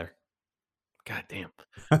shit together. God damn.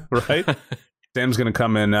 Right? Sam's going to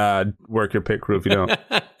come and work your pit crew if you don't.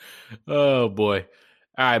 Oh, boy.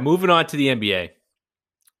 All right, moving on to the NBA.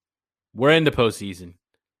 We're in the postseason.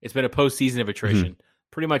 It's been a postseason of attrition.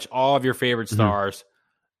 Pretty much all of your favorite stars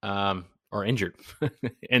are injured,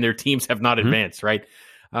 and their teams have not advanced, right?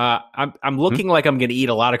 I'm looking like I'm going to eat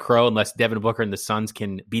a lot of crow unless Devin Booker and the Suns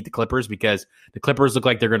can beat the Clippers, because the Clippers look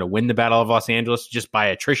like they're going to win the Battle of Los Angeles just by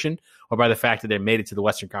attrition or by the fact that they made it to the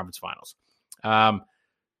Western Conference Finals.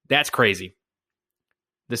 That's crazy.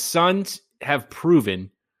 The Suns have proven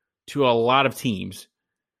to a lot of teams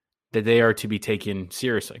that they are to be taken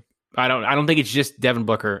seriously. I don't think it's just Devin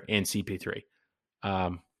Booker and CP3,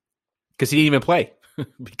 because he didn't even play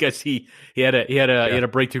because he had a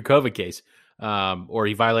breakthrough COVID case, or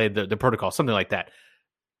he violated the protocol, something like that.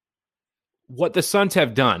 What the Suns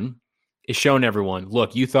have done is shown everyone,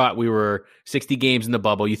 look, you thought we were 60 games in the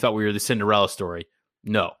bubble. You thought we were the Cinderella story.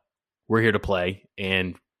 No, we're here to play,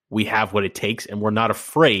 and we have what it takes, and we're not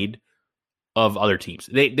afraid of other teams.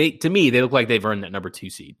 They to me, they look like they've earned that number 2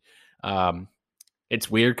 seed. It's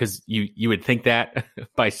weird because you would think that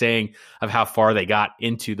by saying of how far they got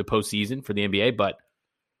into the postseason for the NBA, but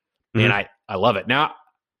man, I love it. Now,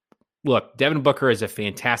 look, Devin Booker is a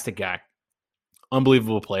fantastic guy,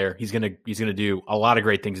 unbelievable player. He's gonna do a lot of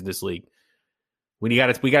great things in this league. We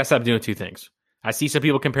gotta stop doing 2 things. I see some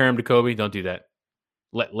people compare him to Kobe. Don't do that.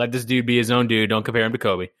 Let this dude be his own dude. Don't compare him to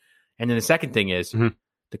Kobe. And then the second thing is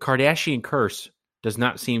the Kardashian curse does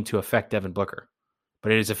not seem to affect Devin Booker,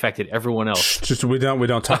 but it has affected everyone else. Just we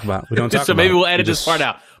don't talk about it. We don't talk so about maybe it. we'll edit this part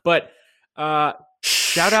out. But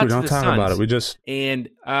shout out to the Suns. We don't talk about it. We just and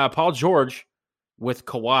Paul George with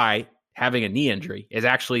Kawhi having a knee injury is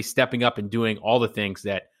actually stepping up and doing all the things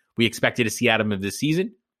that we expected to see out of him this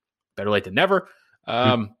season. Better late than never.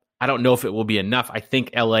 I don't know if it will be enough. I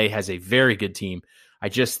think LA has a very good team. I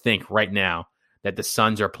just think right now that the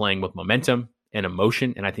Suns are playing with momentum and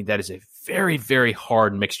emotion, and I think that is a very, very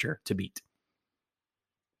hard mixture to beat.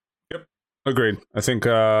 Yep, agreed. I think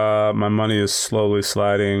my money is slowly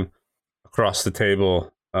sliding across the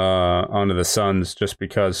table onto the Suns just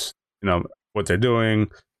because, what they're doing.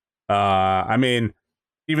 I mean,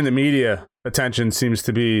 even the media attention seems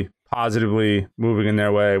to be positively moving in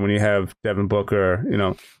their way when you have Devin Booker.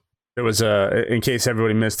 There was in case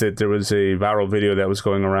everybody missed it, there was a viral video that was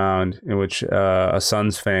going around in which a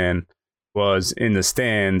Suns fan was in the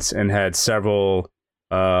stands and had several,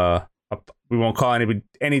 we won't call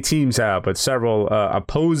any teams out, but several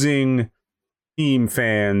opposing team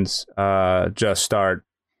fans just start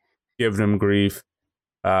giving him grief,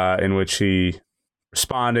 in which he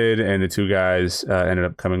responded, and the 2 guys ended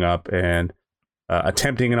up coming up and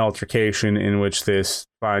attempting an altercation in which this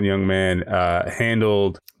fine young man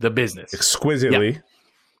handled the business exquisitely,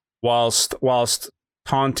 whilst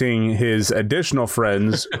taunting his additional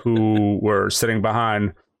friends who were sitting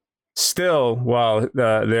behind. Still, while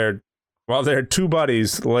their 2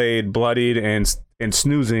 buddies laid bloodied and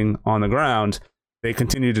snoozing on the ground, they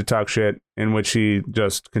continued to talk shit, in which he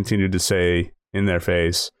just continued to say in their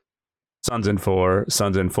face, "Suns in 4,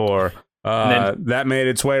 Suns in 4." That made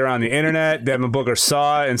its way around the internet. Devin Booker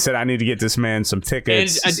saw it and said, "I need to get this man some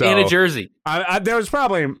tickets and a jersey." There's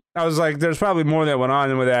probably more that went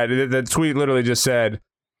on with that. The tweet literally just said,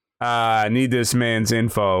 "I need this man's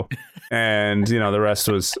info," and the rest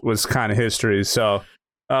was kind of history. So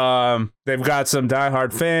they've got some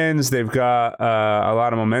diehard fans. They've got a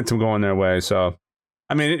lot of momentum going their way. So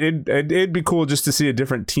I mean, it'd be cool just to see a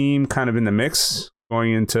different team kind of in the mix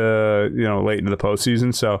going into late into the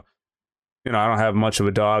postseason. So. I don't have much of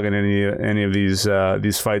a dog in any of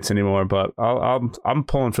these fights anymore, but I'm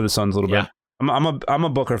pulling for the Suns a little bit. I'm a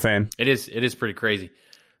Booker fan. It is pretty crazy.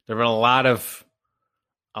 There've been a lot of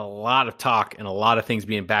talk and a lot of things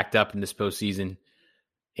being backed up in this postseason,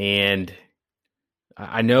 and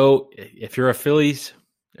I know if you're a Philly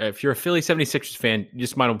 76ers fan, you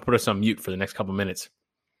just might want to put us on mute for the next couple minutes.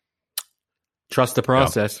 Trust the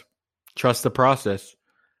process. Yeah. Trust the process.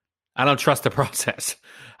 I don't trust the process.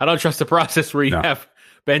 I don't trust the process where you have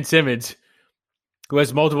Ben Simmons, who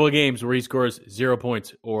has multiple games where he scores 0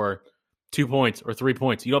 points or 2 points or 3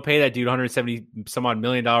 points. You don't pay that dude $170 some odd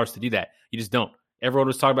million to do that. You just don't. Everyone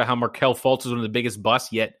was talking about how Markelle Fultz is one of the biggest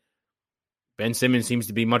busts, yet Ben Simmons seems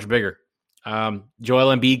to be much bigger.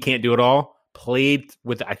 Joel Embiid can't do it all. Played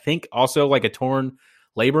with, I think, also like a torn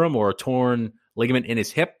labrum or a torn ligament in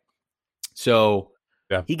his hip. So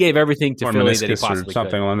he gave everything to Philly that he possibly could.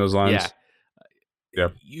 Something along those lines. Yeah.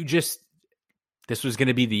 This was going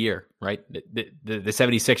to be the year, right? The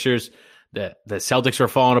 76ers, the Celtics were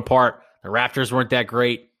falling apart. The Raptors weren't that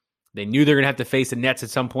great. They knew they were going to have to face the Nets at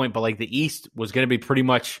some point, but the East was going to be pretty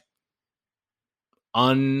much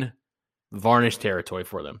unvarnished territory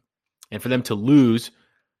for them. And for them to lose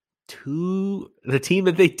to the team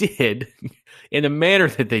that they did in the manner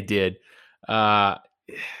that they did,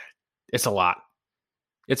 it's a lot.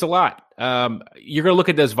 It's a lot. You're going to look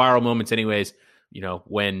at those viral moments anyways,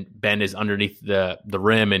 when Ben is underneath the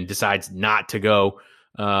rim and decides not to go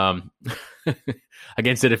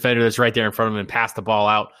against the defender that's right there in front of him and pass the ball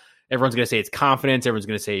out. Everyone's going to say it's confidence. Everyone's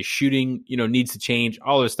going to say shooting, needs to change,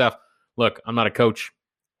 all this stuff. Look, I'm not a coach.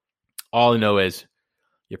 All I know is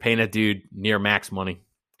you're paying that dude near max money.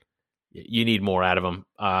 You need more out of him.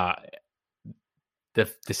 The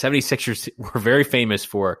 76ers were very famous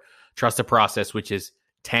for trust the process, which is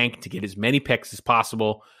tank to get as many picks as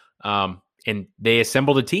possible. And they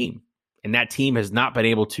assembled a team, and that team has not been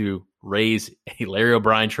able to raise a Larry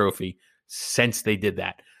O'Brien trophy since they did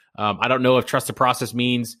that. I don't know if trust the process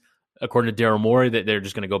means, according to Daryl Morey, that they're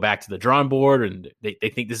just going to go back to the drawing board and they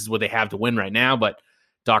think this is what they have to win right now. But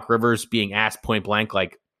Doc Rivers being asked point blank,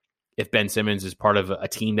 like, if Ben Simmons is part of a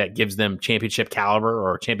team that gives them championship caliber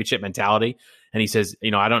or championship mentality, and he says,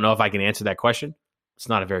 I don't know if I can answer that question. It's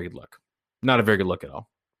not a very good look. Not a very good look at all.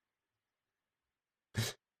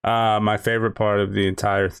 My favorite part of the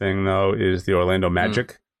entire thing, though, is the Orlando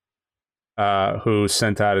Magic, who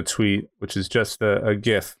sent out a tweet, which is just a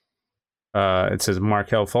GIF. It says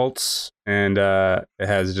Markelle Fultz, and it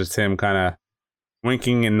has just him kind of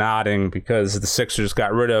winking and nodding because the Sixers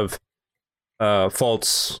got rid of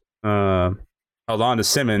Fultz, held on to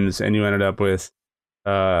Simmons, and you ended up with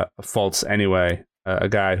Fultz anyway, a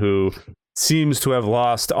guy who seems to have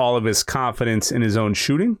lost all of his confidence in his own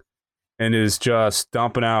shooting and is just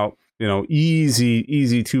dumping out,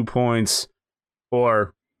 easy 2 points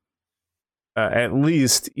or at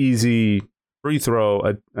least easy free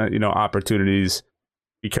throw, opportunities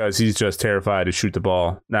because he's just terrified to shoot the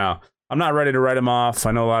ball. Now, I'm not ready to write him off.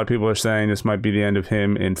 I know a lot of people are saying this might be the end of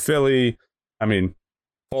him in Philly. I mean,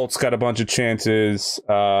 Fultz got a bunch of chances.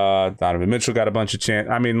 Donovan Mitchell got a bunch of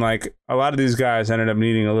chances. I mean, like, a lot of these guys ended up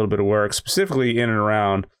needing a little bit of work, specifically in and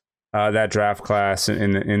around that draft class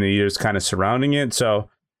in the years kind of surrounding it. So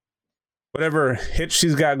whatever hitch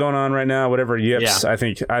he's got going on right now, whatever yips, I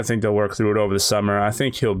think they'll work through it over the summer. I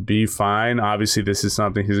think he'll be fine. Obviously, this is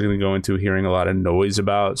something he's going to go into hearing a lot of noise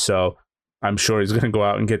about. So I'm sure he's going to go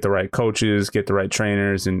out and get the right coaches, get the right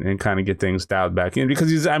trainers, and kind of get things dialed back in because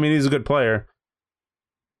he's a good player.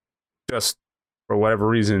 Just for whatever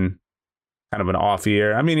reason, kind of an off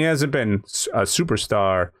year. I mean, he hasn't been a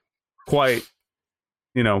superstar quite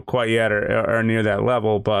yet or near that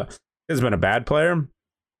level, but he's been a bad player.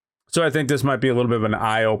 So I think this might be a little bit of an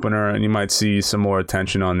eye-opener, and you might see some more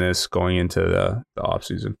attention on this going into the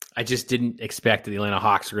offseason. I just didn't expect that the Atlanta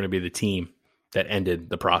Hawks were going to be the team that ended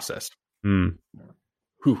the process. Yeah.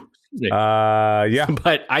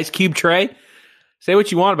 But Ice Cube Trey, say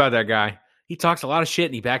what you want about that guy. He talks a lot of shit,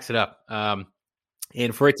 and he backs it up.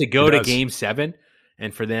 And for it to go to Game 7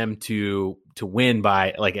 and for them to win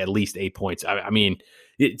by like at least 8 points, I mean,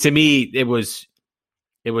 to me, it was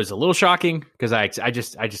a little shocking because I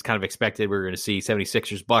just kind of expected we were going to see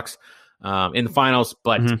 76ers Bucks in the finals,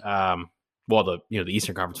 but the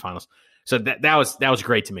Eastern Conference Finals. So that was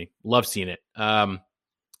great to me. Love seeing it. The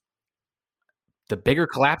bigger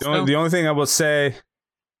collapse. The only thing I will say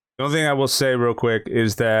real quick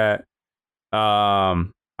is that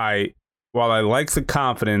while I like the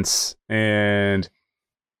confidence and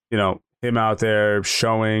him out there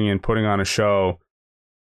showing and putting on a show,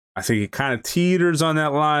 I think he kind of teeters on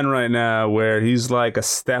that line right now where he's like a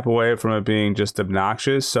step away from it being just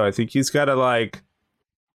obnoxious. So I think he's got to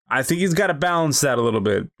balance that a little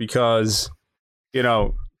bit because,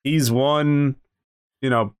 he's one,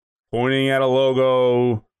 pointing at a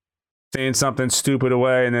logo, saying something stupid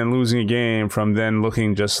away and then losing a game from then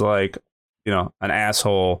looking just like, an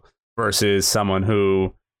asshole versus someone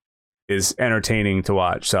who is entertaining to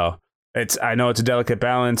watch. So I know it's a delicate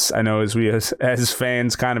balance. I know as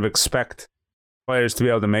fans kind of expect players to be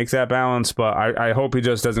able to make that balance, but I hope he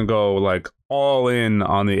just doesn't go like all in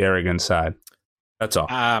on the arrogant side. That's all.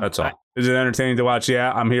 That's all. Is it entertaining to watch?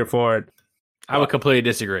 Yeah, I'm here for it. I would completely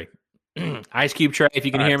disagree. Ice Cube Trey, if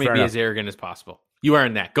you can hear me, be as arrogant as possible. You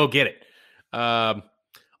earned that. Go get it.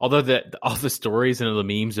 Although all the stories and the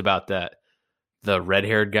memes about the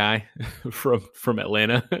red-haired guy from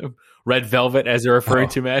Atlanta, Red Velvet, as they're referring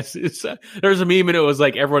to him as. There's a meme, and it was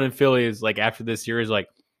like everyone in Philly is like, after this year, is like,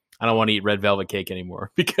 I don't want to eat red velvet cake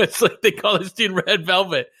anymore because like they call this dude Red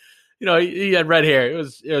Velvet. He had red hair. It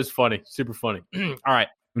was funny, super funny. All right,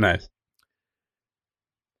 nice.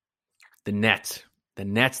 The Nets.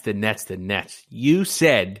 You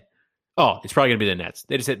said, it's probably gonna be the Nets.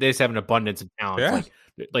 They just have an abundance of talent.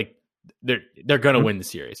 Yeah. Like they're gonna win the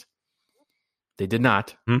series. They did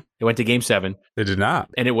not. It went to Game 7. They did not.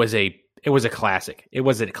 And it was a classic. It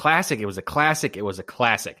was a classic.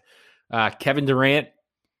 Kevin Durant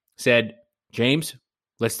said, James,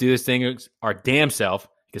 let's do this thing our damn self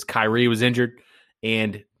because Kyrie was injured.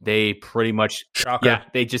 And they pretty much,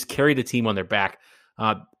 they just carried the team on their back.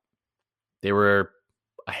 They were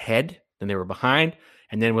ahead, then they were behind.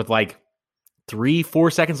 And then with like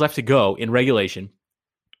 3-4 seconds left to go in regulation,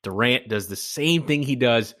 Durant does the same thing he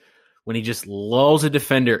does when he just lulls a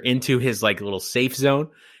defender into his like little safe zone,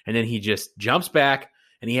 and then he just jumps back,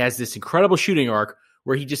 and he has this incredible shooting arc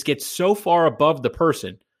where he just gets so far above the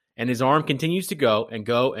person and his arm continues to go and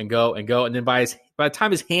go and go and go, and then by the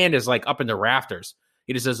time his hand is like up in the rafters,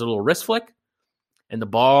 he just does a little wrist flick, and the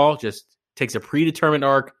ball just takes a predetermined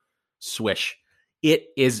arc, swish. It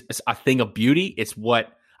is a thing of beauty. It's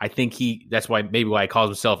what I think that's why maybe why he calls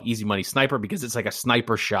himself Easy Money Sniper, because it's like a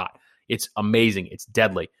sniper shot. It's amazing. It's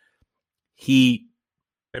deadly.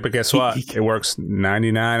 But guess what? It works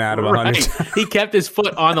 99 out of 100. Right. He kept his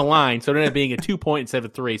foot on the line, so it ended up being a 2-point instead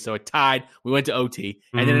of 3. So it tied. We went to OT.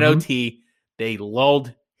 And then at OT, they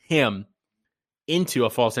lulled him into a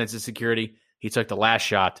false sense of security. He took the last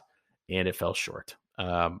shot, and it fell short.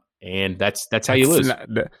 And that's how you lose.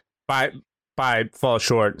 By fall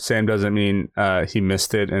short, Sam doesn't mean he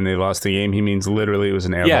missed it and they lost the game. He means literally it was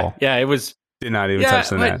an air ball. Yeah, it was. Did not even touch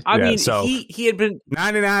the net. I mean, so he had been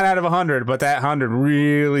 99 out of 100, but that 100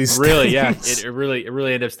 really stinks. Really, yeah, it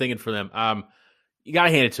really ended up stinging for them. You got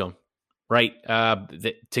to hand it to him, right?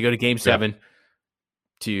 To go to Game 7,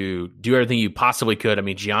 to do everything you possibly could. I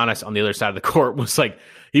mean, Giannis on the other side of the court was like,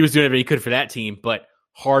 he was doing everything he could for that team, but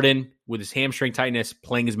Harden, with his hamstring tightness,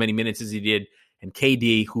 playing as many minutes as he did, and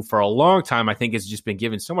KD, who for a long time I think has just been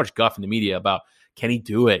given so much guff in the media about, can he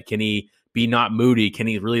do it? Can he be not moody? Can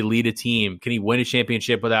he really lead a team? Can he win a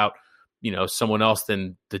championship without, someone else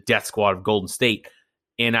than the death squad of Golden State?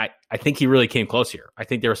 And I think he really came close here. I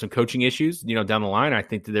think there were some coaching issues, down the line. I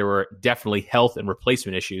think that there were definitely health and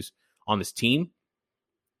replacement issues on this team.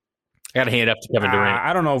 I got to hand it up to Kevin Durant.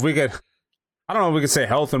 I don't know if we could say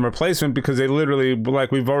health and replacement, because they literally,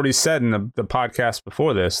 like we've already said in the podcast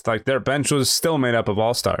before this, like their bench was still made up of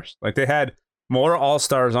all-stars. Like they had more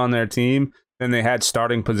all-stars on their team than they had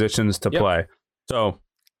starting positions to play. So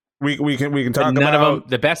we can talk about of them,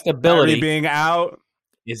 the best ability Kyrie being out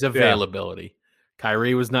is availability. Yeah.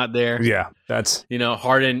 Kyrie was not there. Yeah, that's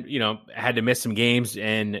Harden. Had to miss some games,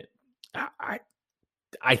 and I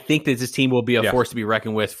think that this team will be a force to be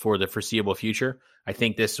reckoned with for the foreseeable future. I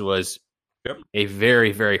think this was a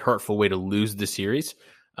very, very hurtful way to lose the series.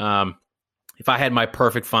 If I had my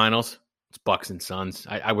perfect finals, it's Bucks and Suns.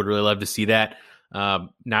 I would really love to see that.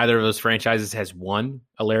 Neither of those franchises has won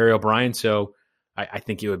a Larry O'Brien, so I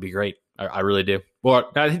think it would be great. I really do.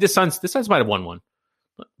 Well, I think the Suns might have won one.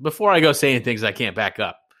 Before I go saying things I can't back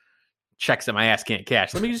up, checks that my ass can't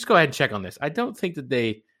cash, let me just go ahead and check on this. I don't think that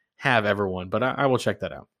they have ever won, but I will check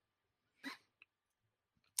that out.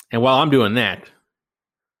 And while I'm doing that,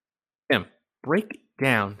 Tim, break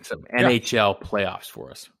down some NHL playoffs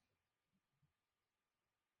for us.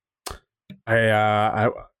 I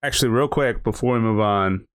actually, real quick before we move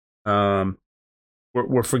on,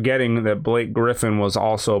 we're forgetting that Blake Griffin was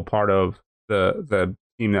also part of the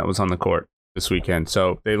team that was on the court this weekend.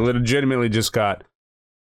 So they legitimately just got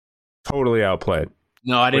totally outplayed.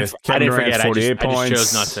 No, I didn't forget. 48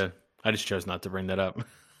 points. I just chose not to bring that up.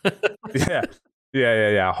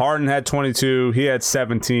 Yeah. Harden had 22. He had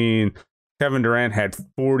 17. Kevin Durant had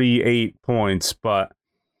 48 points. But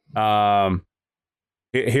here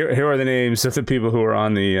are the names of the people who are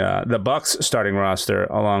on the Bucks starting roster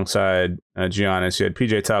alongside Giannis. You had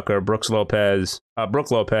PJ Tucker, Brooke Lopez,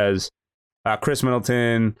 Chris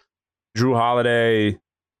Middleton, Drew Holiday,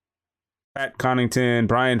 Pat Connaughton,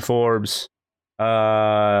 Brian Forbes,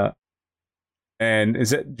 and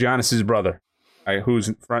is it Giannis's brother?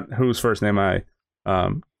 Whose first name I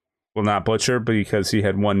will not butcher, because he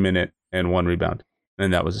had 1 minute and 1 rebound,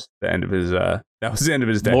 and that was the end of his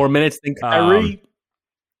day. More minutes than Kyrie.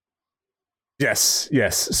 Yes.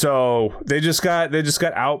 So they just got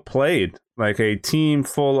outplayed. Like a team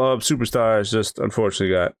full of superstars just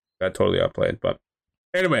unfortunately got totally outplayed. But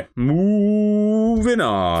anyway, moving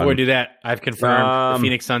on. Before we do that, I've confirmed the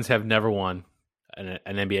Phoenix Suns have never won an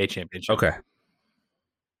NBA championship.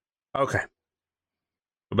 Okay.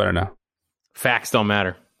 Better now. Facts don't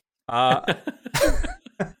matter. So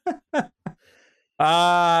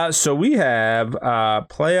we have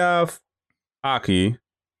playoff hockey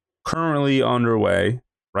currently underway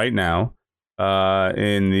right now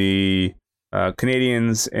in the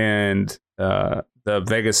Canadiens and the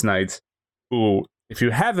Vegas Knights, who, if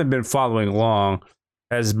you haven't been following along,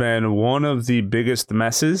 has been one of the biggest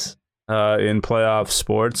messes in playoff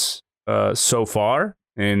sports so far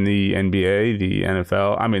in the NBA, the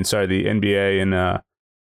NFL. The NBA and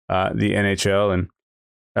the NHL and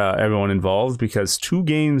everyone involved, because 2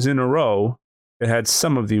 games in a row it had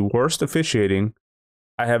some of the worst officiating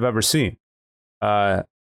I have ever seen,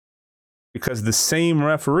 because the same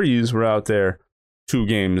referees were out there 2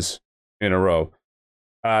 games in a row.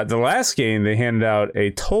 The last game, they handed out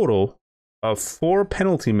a total of 4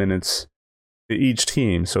 penalty minutes to each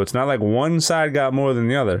team. So it's not like one side got more than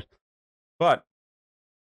the other. But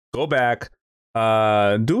go back, do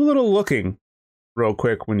a little looking real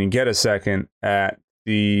quick when you get a second at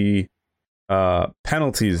the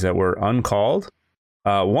penalties that were uncalled.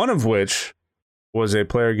 One of which was a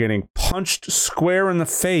player getting punched square in the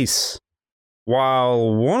face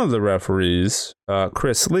while one of the referees,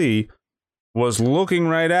 Chris Lee, was looking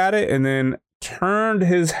right at it and then turned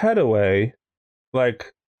his head away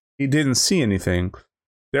like he didn't see anything.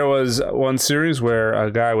 There was one series where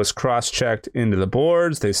a guy was cross-checked into the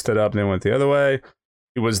boards. They stood up and they went the other way.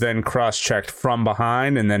 He was then cross-checked from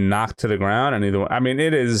behind and then knocked to the ground. And either, I mean,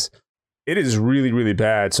 it is really, really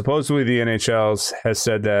bad. Supposedly the NHL has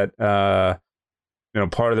said that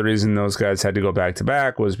part of the reason those guys had to go back to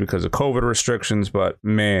back was because of COVID restrictions. But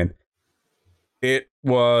man, it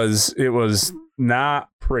was not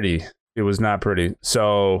pretty. It was not pretty.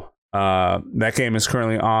 So that game is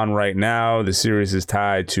currently on right now. The series is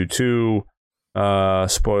tied 2-2.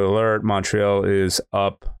 Spoiler alert: Montreal is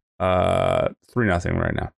up 3-0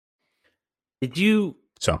 right now. Did you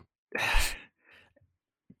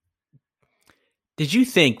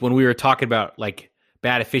think when we were talking about like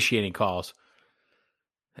bad officiating calls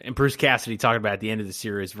and Bruce Cassidy talking about at the end of the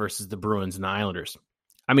series versus the Bruins and the Islanders?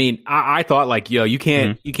 I mean, I thought like, you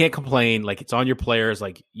can't complain. Like, it's on your players.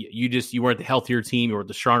 Like you weren't the healthier team. You were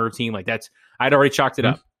the stronger team. Like I'd already chalked it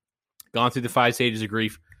up, gone through the 5 stages of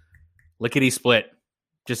grief, lickety split,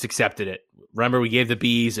 just accepted it. Remember, we gave the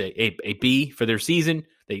Bees a B for their season.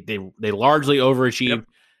 They largely overachieved. Yep.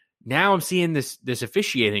 Now I'm seeing this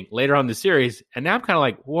officiating later on in the series, and now I'm kind of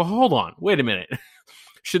like, well, hold on, wait a minute.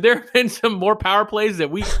 Should there have been some more power plays that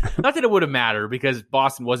not that it would have mattered because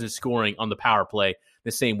Boston wasn't scoring on the power play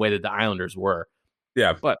the same way that the Islanders were.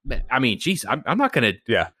 Yeah. But I mean, geez, I'm not going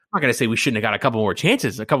to say we shouldn't have got a couple more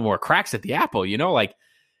chances, a couple more cracks at the apple, like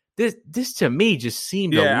this to me just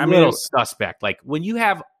seemed a little suspect. Like when you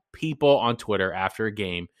have people on Twitter after a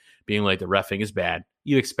game being like the reffing is bad,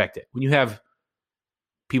 you expect it. When you have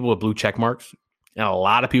people with blue check marks and a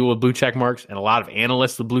lot of people with blue check marks and a lot of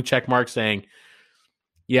analysts with blue check marks saying,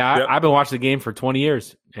 I've been watching the game for 20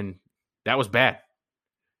 years and that was bad.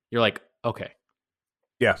 You're like, okay.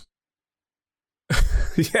 Yeah.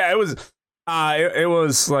 Yeah, it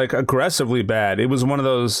was like aggressively bad. It was one of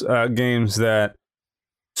those games that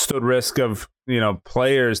stood risk of,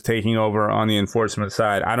 players taking over on the enforcement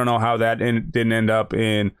side. I don't know how that didn't end up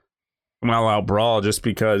in an all-out brawl just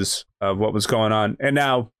because of what was going on. And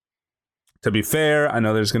now, to be fair, I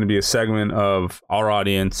know there's going to be a segment of our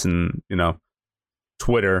audience and,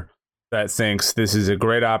 Twitter that thinks this is a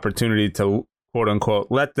great opportunity to, quote unquote,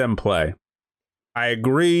 let them play. I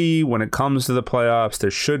agree when it comes to the playoffs, there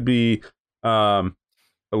should be a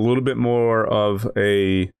little bit more of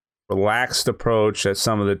a relaxed approach at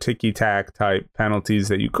some of the ticky-tack type penalties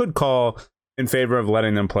that you could call in favor of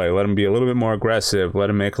letting them play. Let them be a little bit more aggressive, let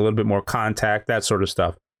them make a little bit more contact, that sort of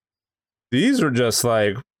stuff. These are just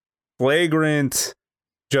like flagrant,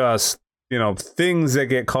 just, things that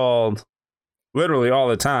get called literally all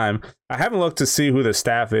the time. I haven't looked to see who the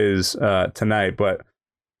staff is tonight, but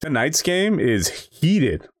tonight's game is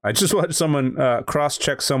heated. I just watched someone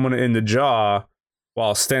cross-check someone in the jaw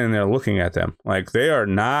while standing there looking at them. Like, they are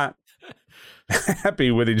not happy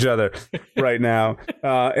with each other right now.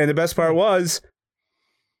 And the best part was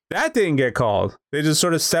that didn't get called. They just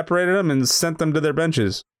sort of separated them and sent them to their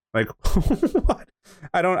benches. Like, what?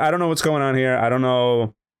 I don't know what's going on here. I don't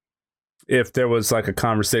know if there was like a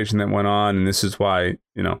conversation that went on, and this is why,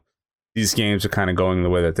 these games are kind of going the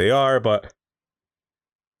way that they are, but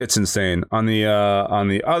it's insane. On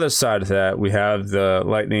the other side of that, we have the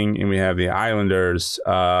Lightning and we have the Islanders.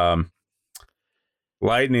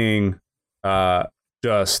 Lightning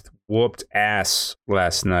just whooped ass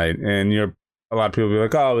last night, and a lot of people be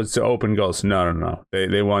like, "Oh, it's the open goals." No.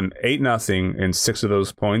 They won 8-0, and 6 of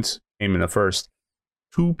those points came in the first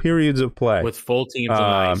 2 periods of play with full teams of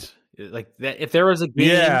ice. Like that, if there was a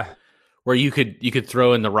game where you could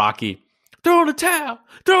throw in the Rocky, throw in the towel,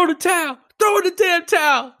 throw in the damn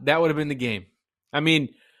towel, that would have been the game. I mean,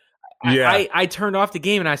 I turned off the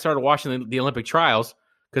game and I started watching the Olympic trials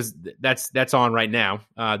because that's on right now,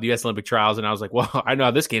 the U.S. Olympic trials, and I was like, well, I know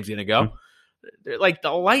how this game's gonna go. Like the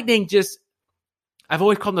Lightning, I've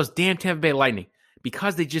always called them those damn Tampa Bay Lightning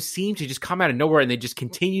because they just seem to just come out of nowhere and they just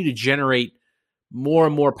continue to generate more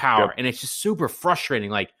and more power, and it's just super frustrating.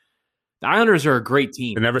 Like, the Islanders are a great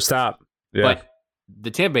team. They never stop. Yeah. But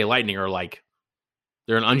the Tampa Bay Lightning are like,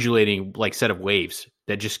 they're an undulating like set of waves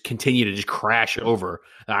that just continue to just crash over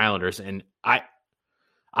the Islanders. And I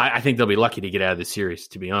think they'll be lucky to get out of this series,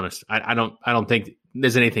 to be honest. I don't think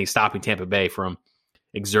there's anything stopping Tampa Bay from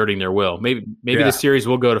exerting their will. Maybe the series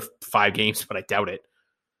will go to 5 games, but I doubt it.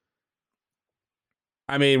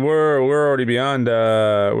 I mean, we're already beyond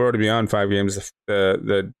 5 games.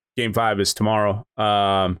 The game 5 is tomorrow.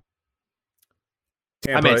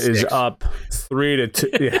 Tampa is up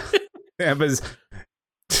 3-2. Yeah, Tampa's.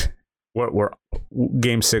 We're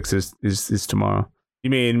game 6 is tomorrow. You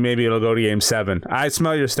mean maybe it'll go to game 7? I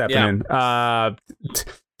smell you stepping in.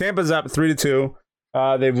 Tampa's up 3-2.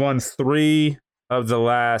 They've won 3 of the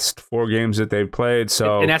last 4 games that they've played.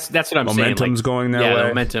 So and that's what I'm saying. Momentum's going their way. The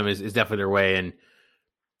momentum is definitely their way, and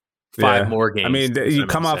 5 more games. I mean, you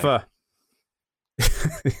come off a.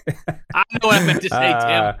 I know what I meant to say,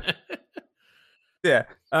 Tim. Yeah.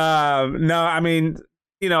 No, I mean,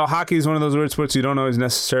 hockey is one of those weird sports you don't always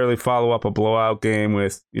necessarily follow up a blowout game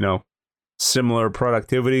with, similar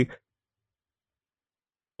productivity.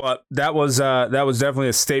 But that was definitely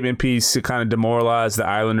a statement piece to kind of demoralize the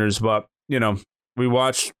Islanders. But, we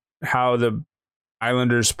watched how the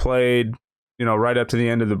Islanders played, right up to the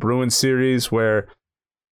end of the Bruins series, where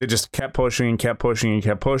they just kept pushing and kept pushing and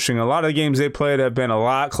kept pushing. A lot of the games they played have been a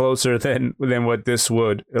lot closer than what this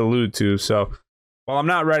would allude to. So, well, I'm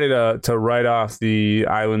not ready to write off the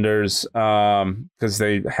Islanders because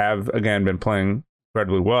they have, again, been playing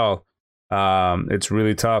incredibly well. It's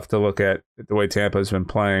really tough to look at the way Tampa's been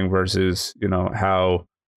playing versus, how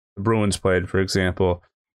the Bruins played, for example,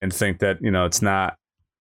 and think that, it's not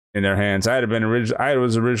in their hands. I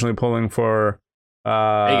was originally pulling for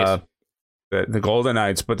the Golden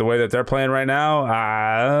Knights, but the way that they're playing right now,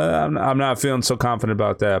 I'm not feeling so confident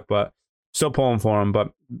about that, but still pulling for them.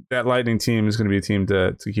 But that Lightning team is going to be a team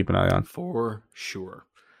to keep an eye on. For sure.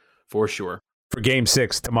 For game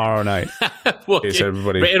 6 tomorrow night. Well,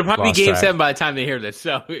 it'll probably be game 7 by the time they hear this.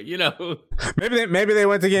 So, Maybe they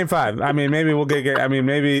went to game 5. I mean, maybe we'll get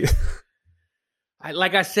maybe.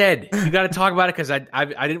 Like I said, you got to talk about it because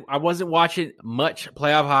I wasn't watching much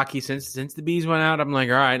playoff hockey since the Bees went out. I'm like,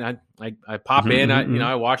 all right, I pop in,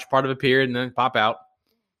 I watch part of a period and then pop out.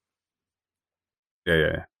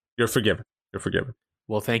 Yeah. You're forgiven.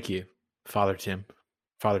 Well, thank you, Father Tim,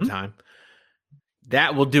 Father Time.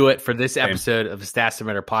 That will do it for this episode of the Stats That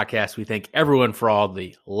Matter podcast. We thank everyone for all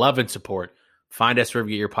the love and support. Find us wherever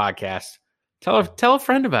you get your podcasts. Tell a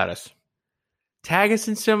friend about us. Tag us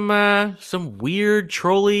in some weird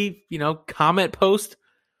trolly, comment post.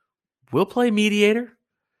 We'll play mediator.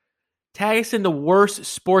 Tag us in the worst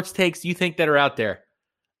sports takes you think that are out there.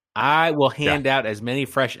 I will hand out as many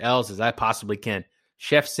fresh L's as I possibly can.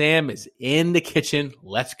 Chef Sam is in the kitchen.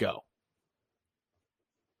 Let's go.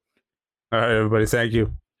 All right, everybody. Thank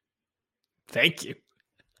you. Thank you.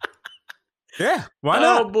 Yeah, why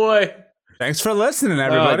not? Oh, boy. Thanks for listening,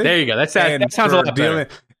 everybody. There you go. That sounds a lot better.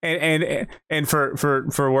 And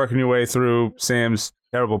for working your way through Sam's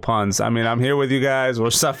terrible puns. I mean, I'm here with you guys. We're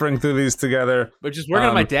suffering through these together. But just working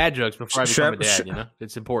on my dad jokes before I become a dad,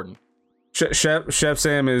 It's important. Chef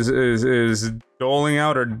Sam is doling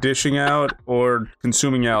out or dishing out or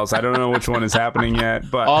consuming L's. I don't know which one is happening yet,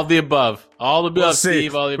 but all the above. All the above, we'll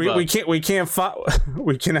Steve. All the above.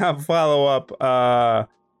 We cannot follow up.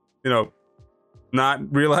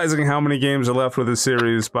 Not realizing how many games are left with the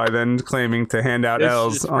series by then claiming to hand out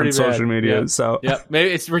L's on social media. Yep. So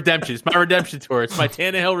maybe it's redemption. It's my redemption tour. It's my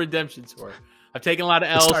Tannehill redemption tour. I've taken a lot of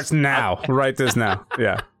L's. It starts now. Write this now.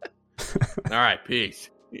 Yeah. All right. Peace.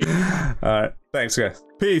 All right. Thanks, guys.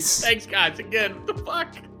 Peace. Thanks, guys. Again. What the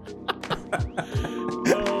fuck?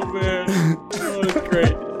 Oh, man. Oh, that's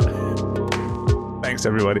great. Thanks,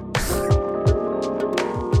 everybody.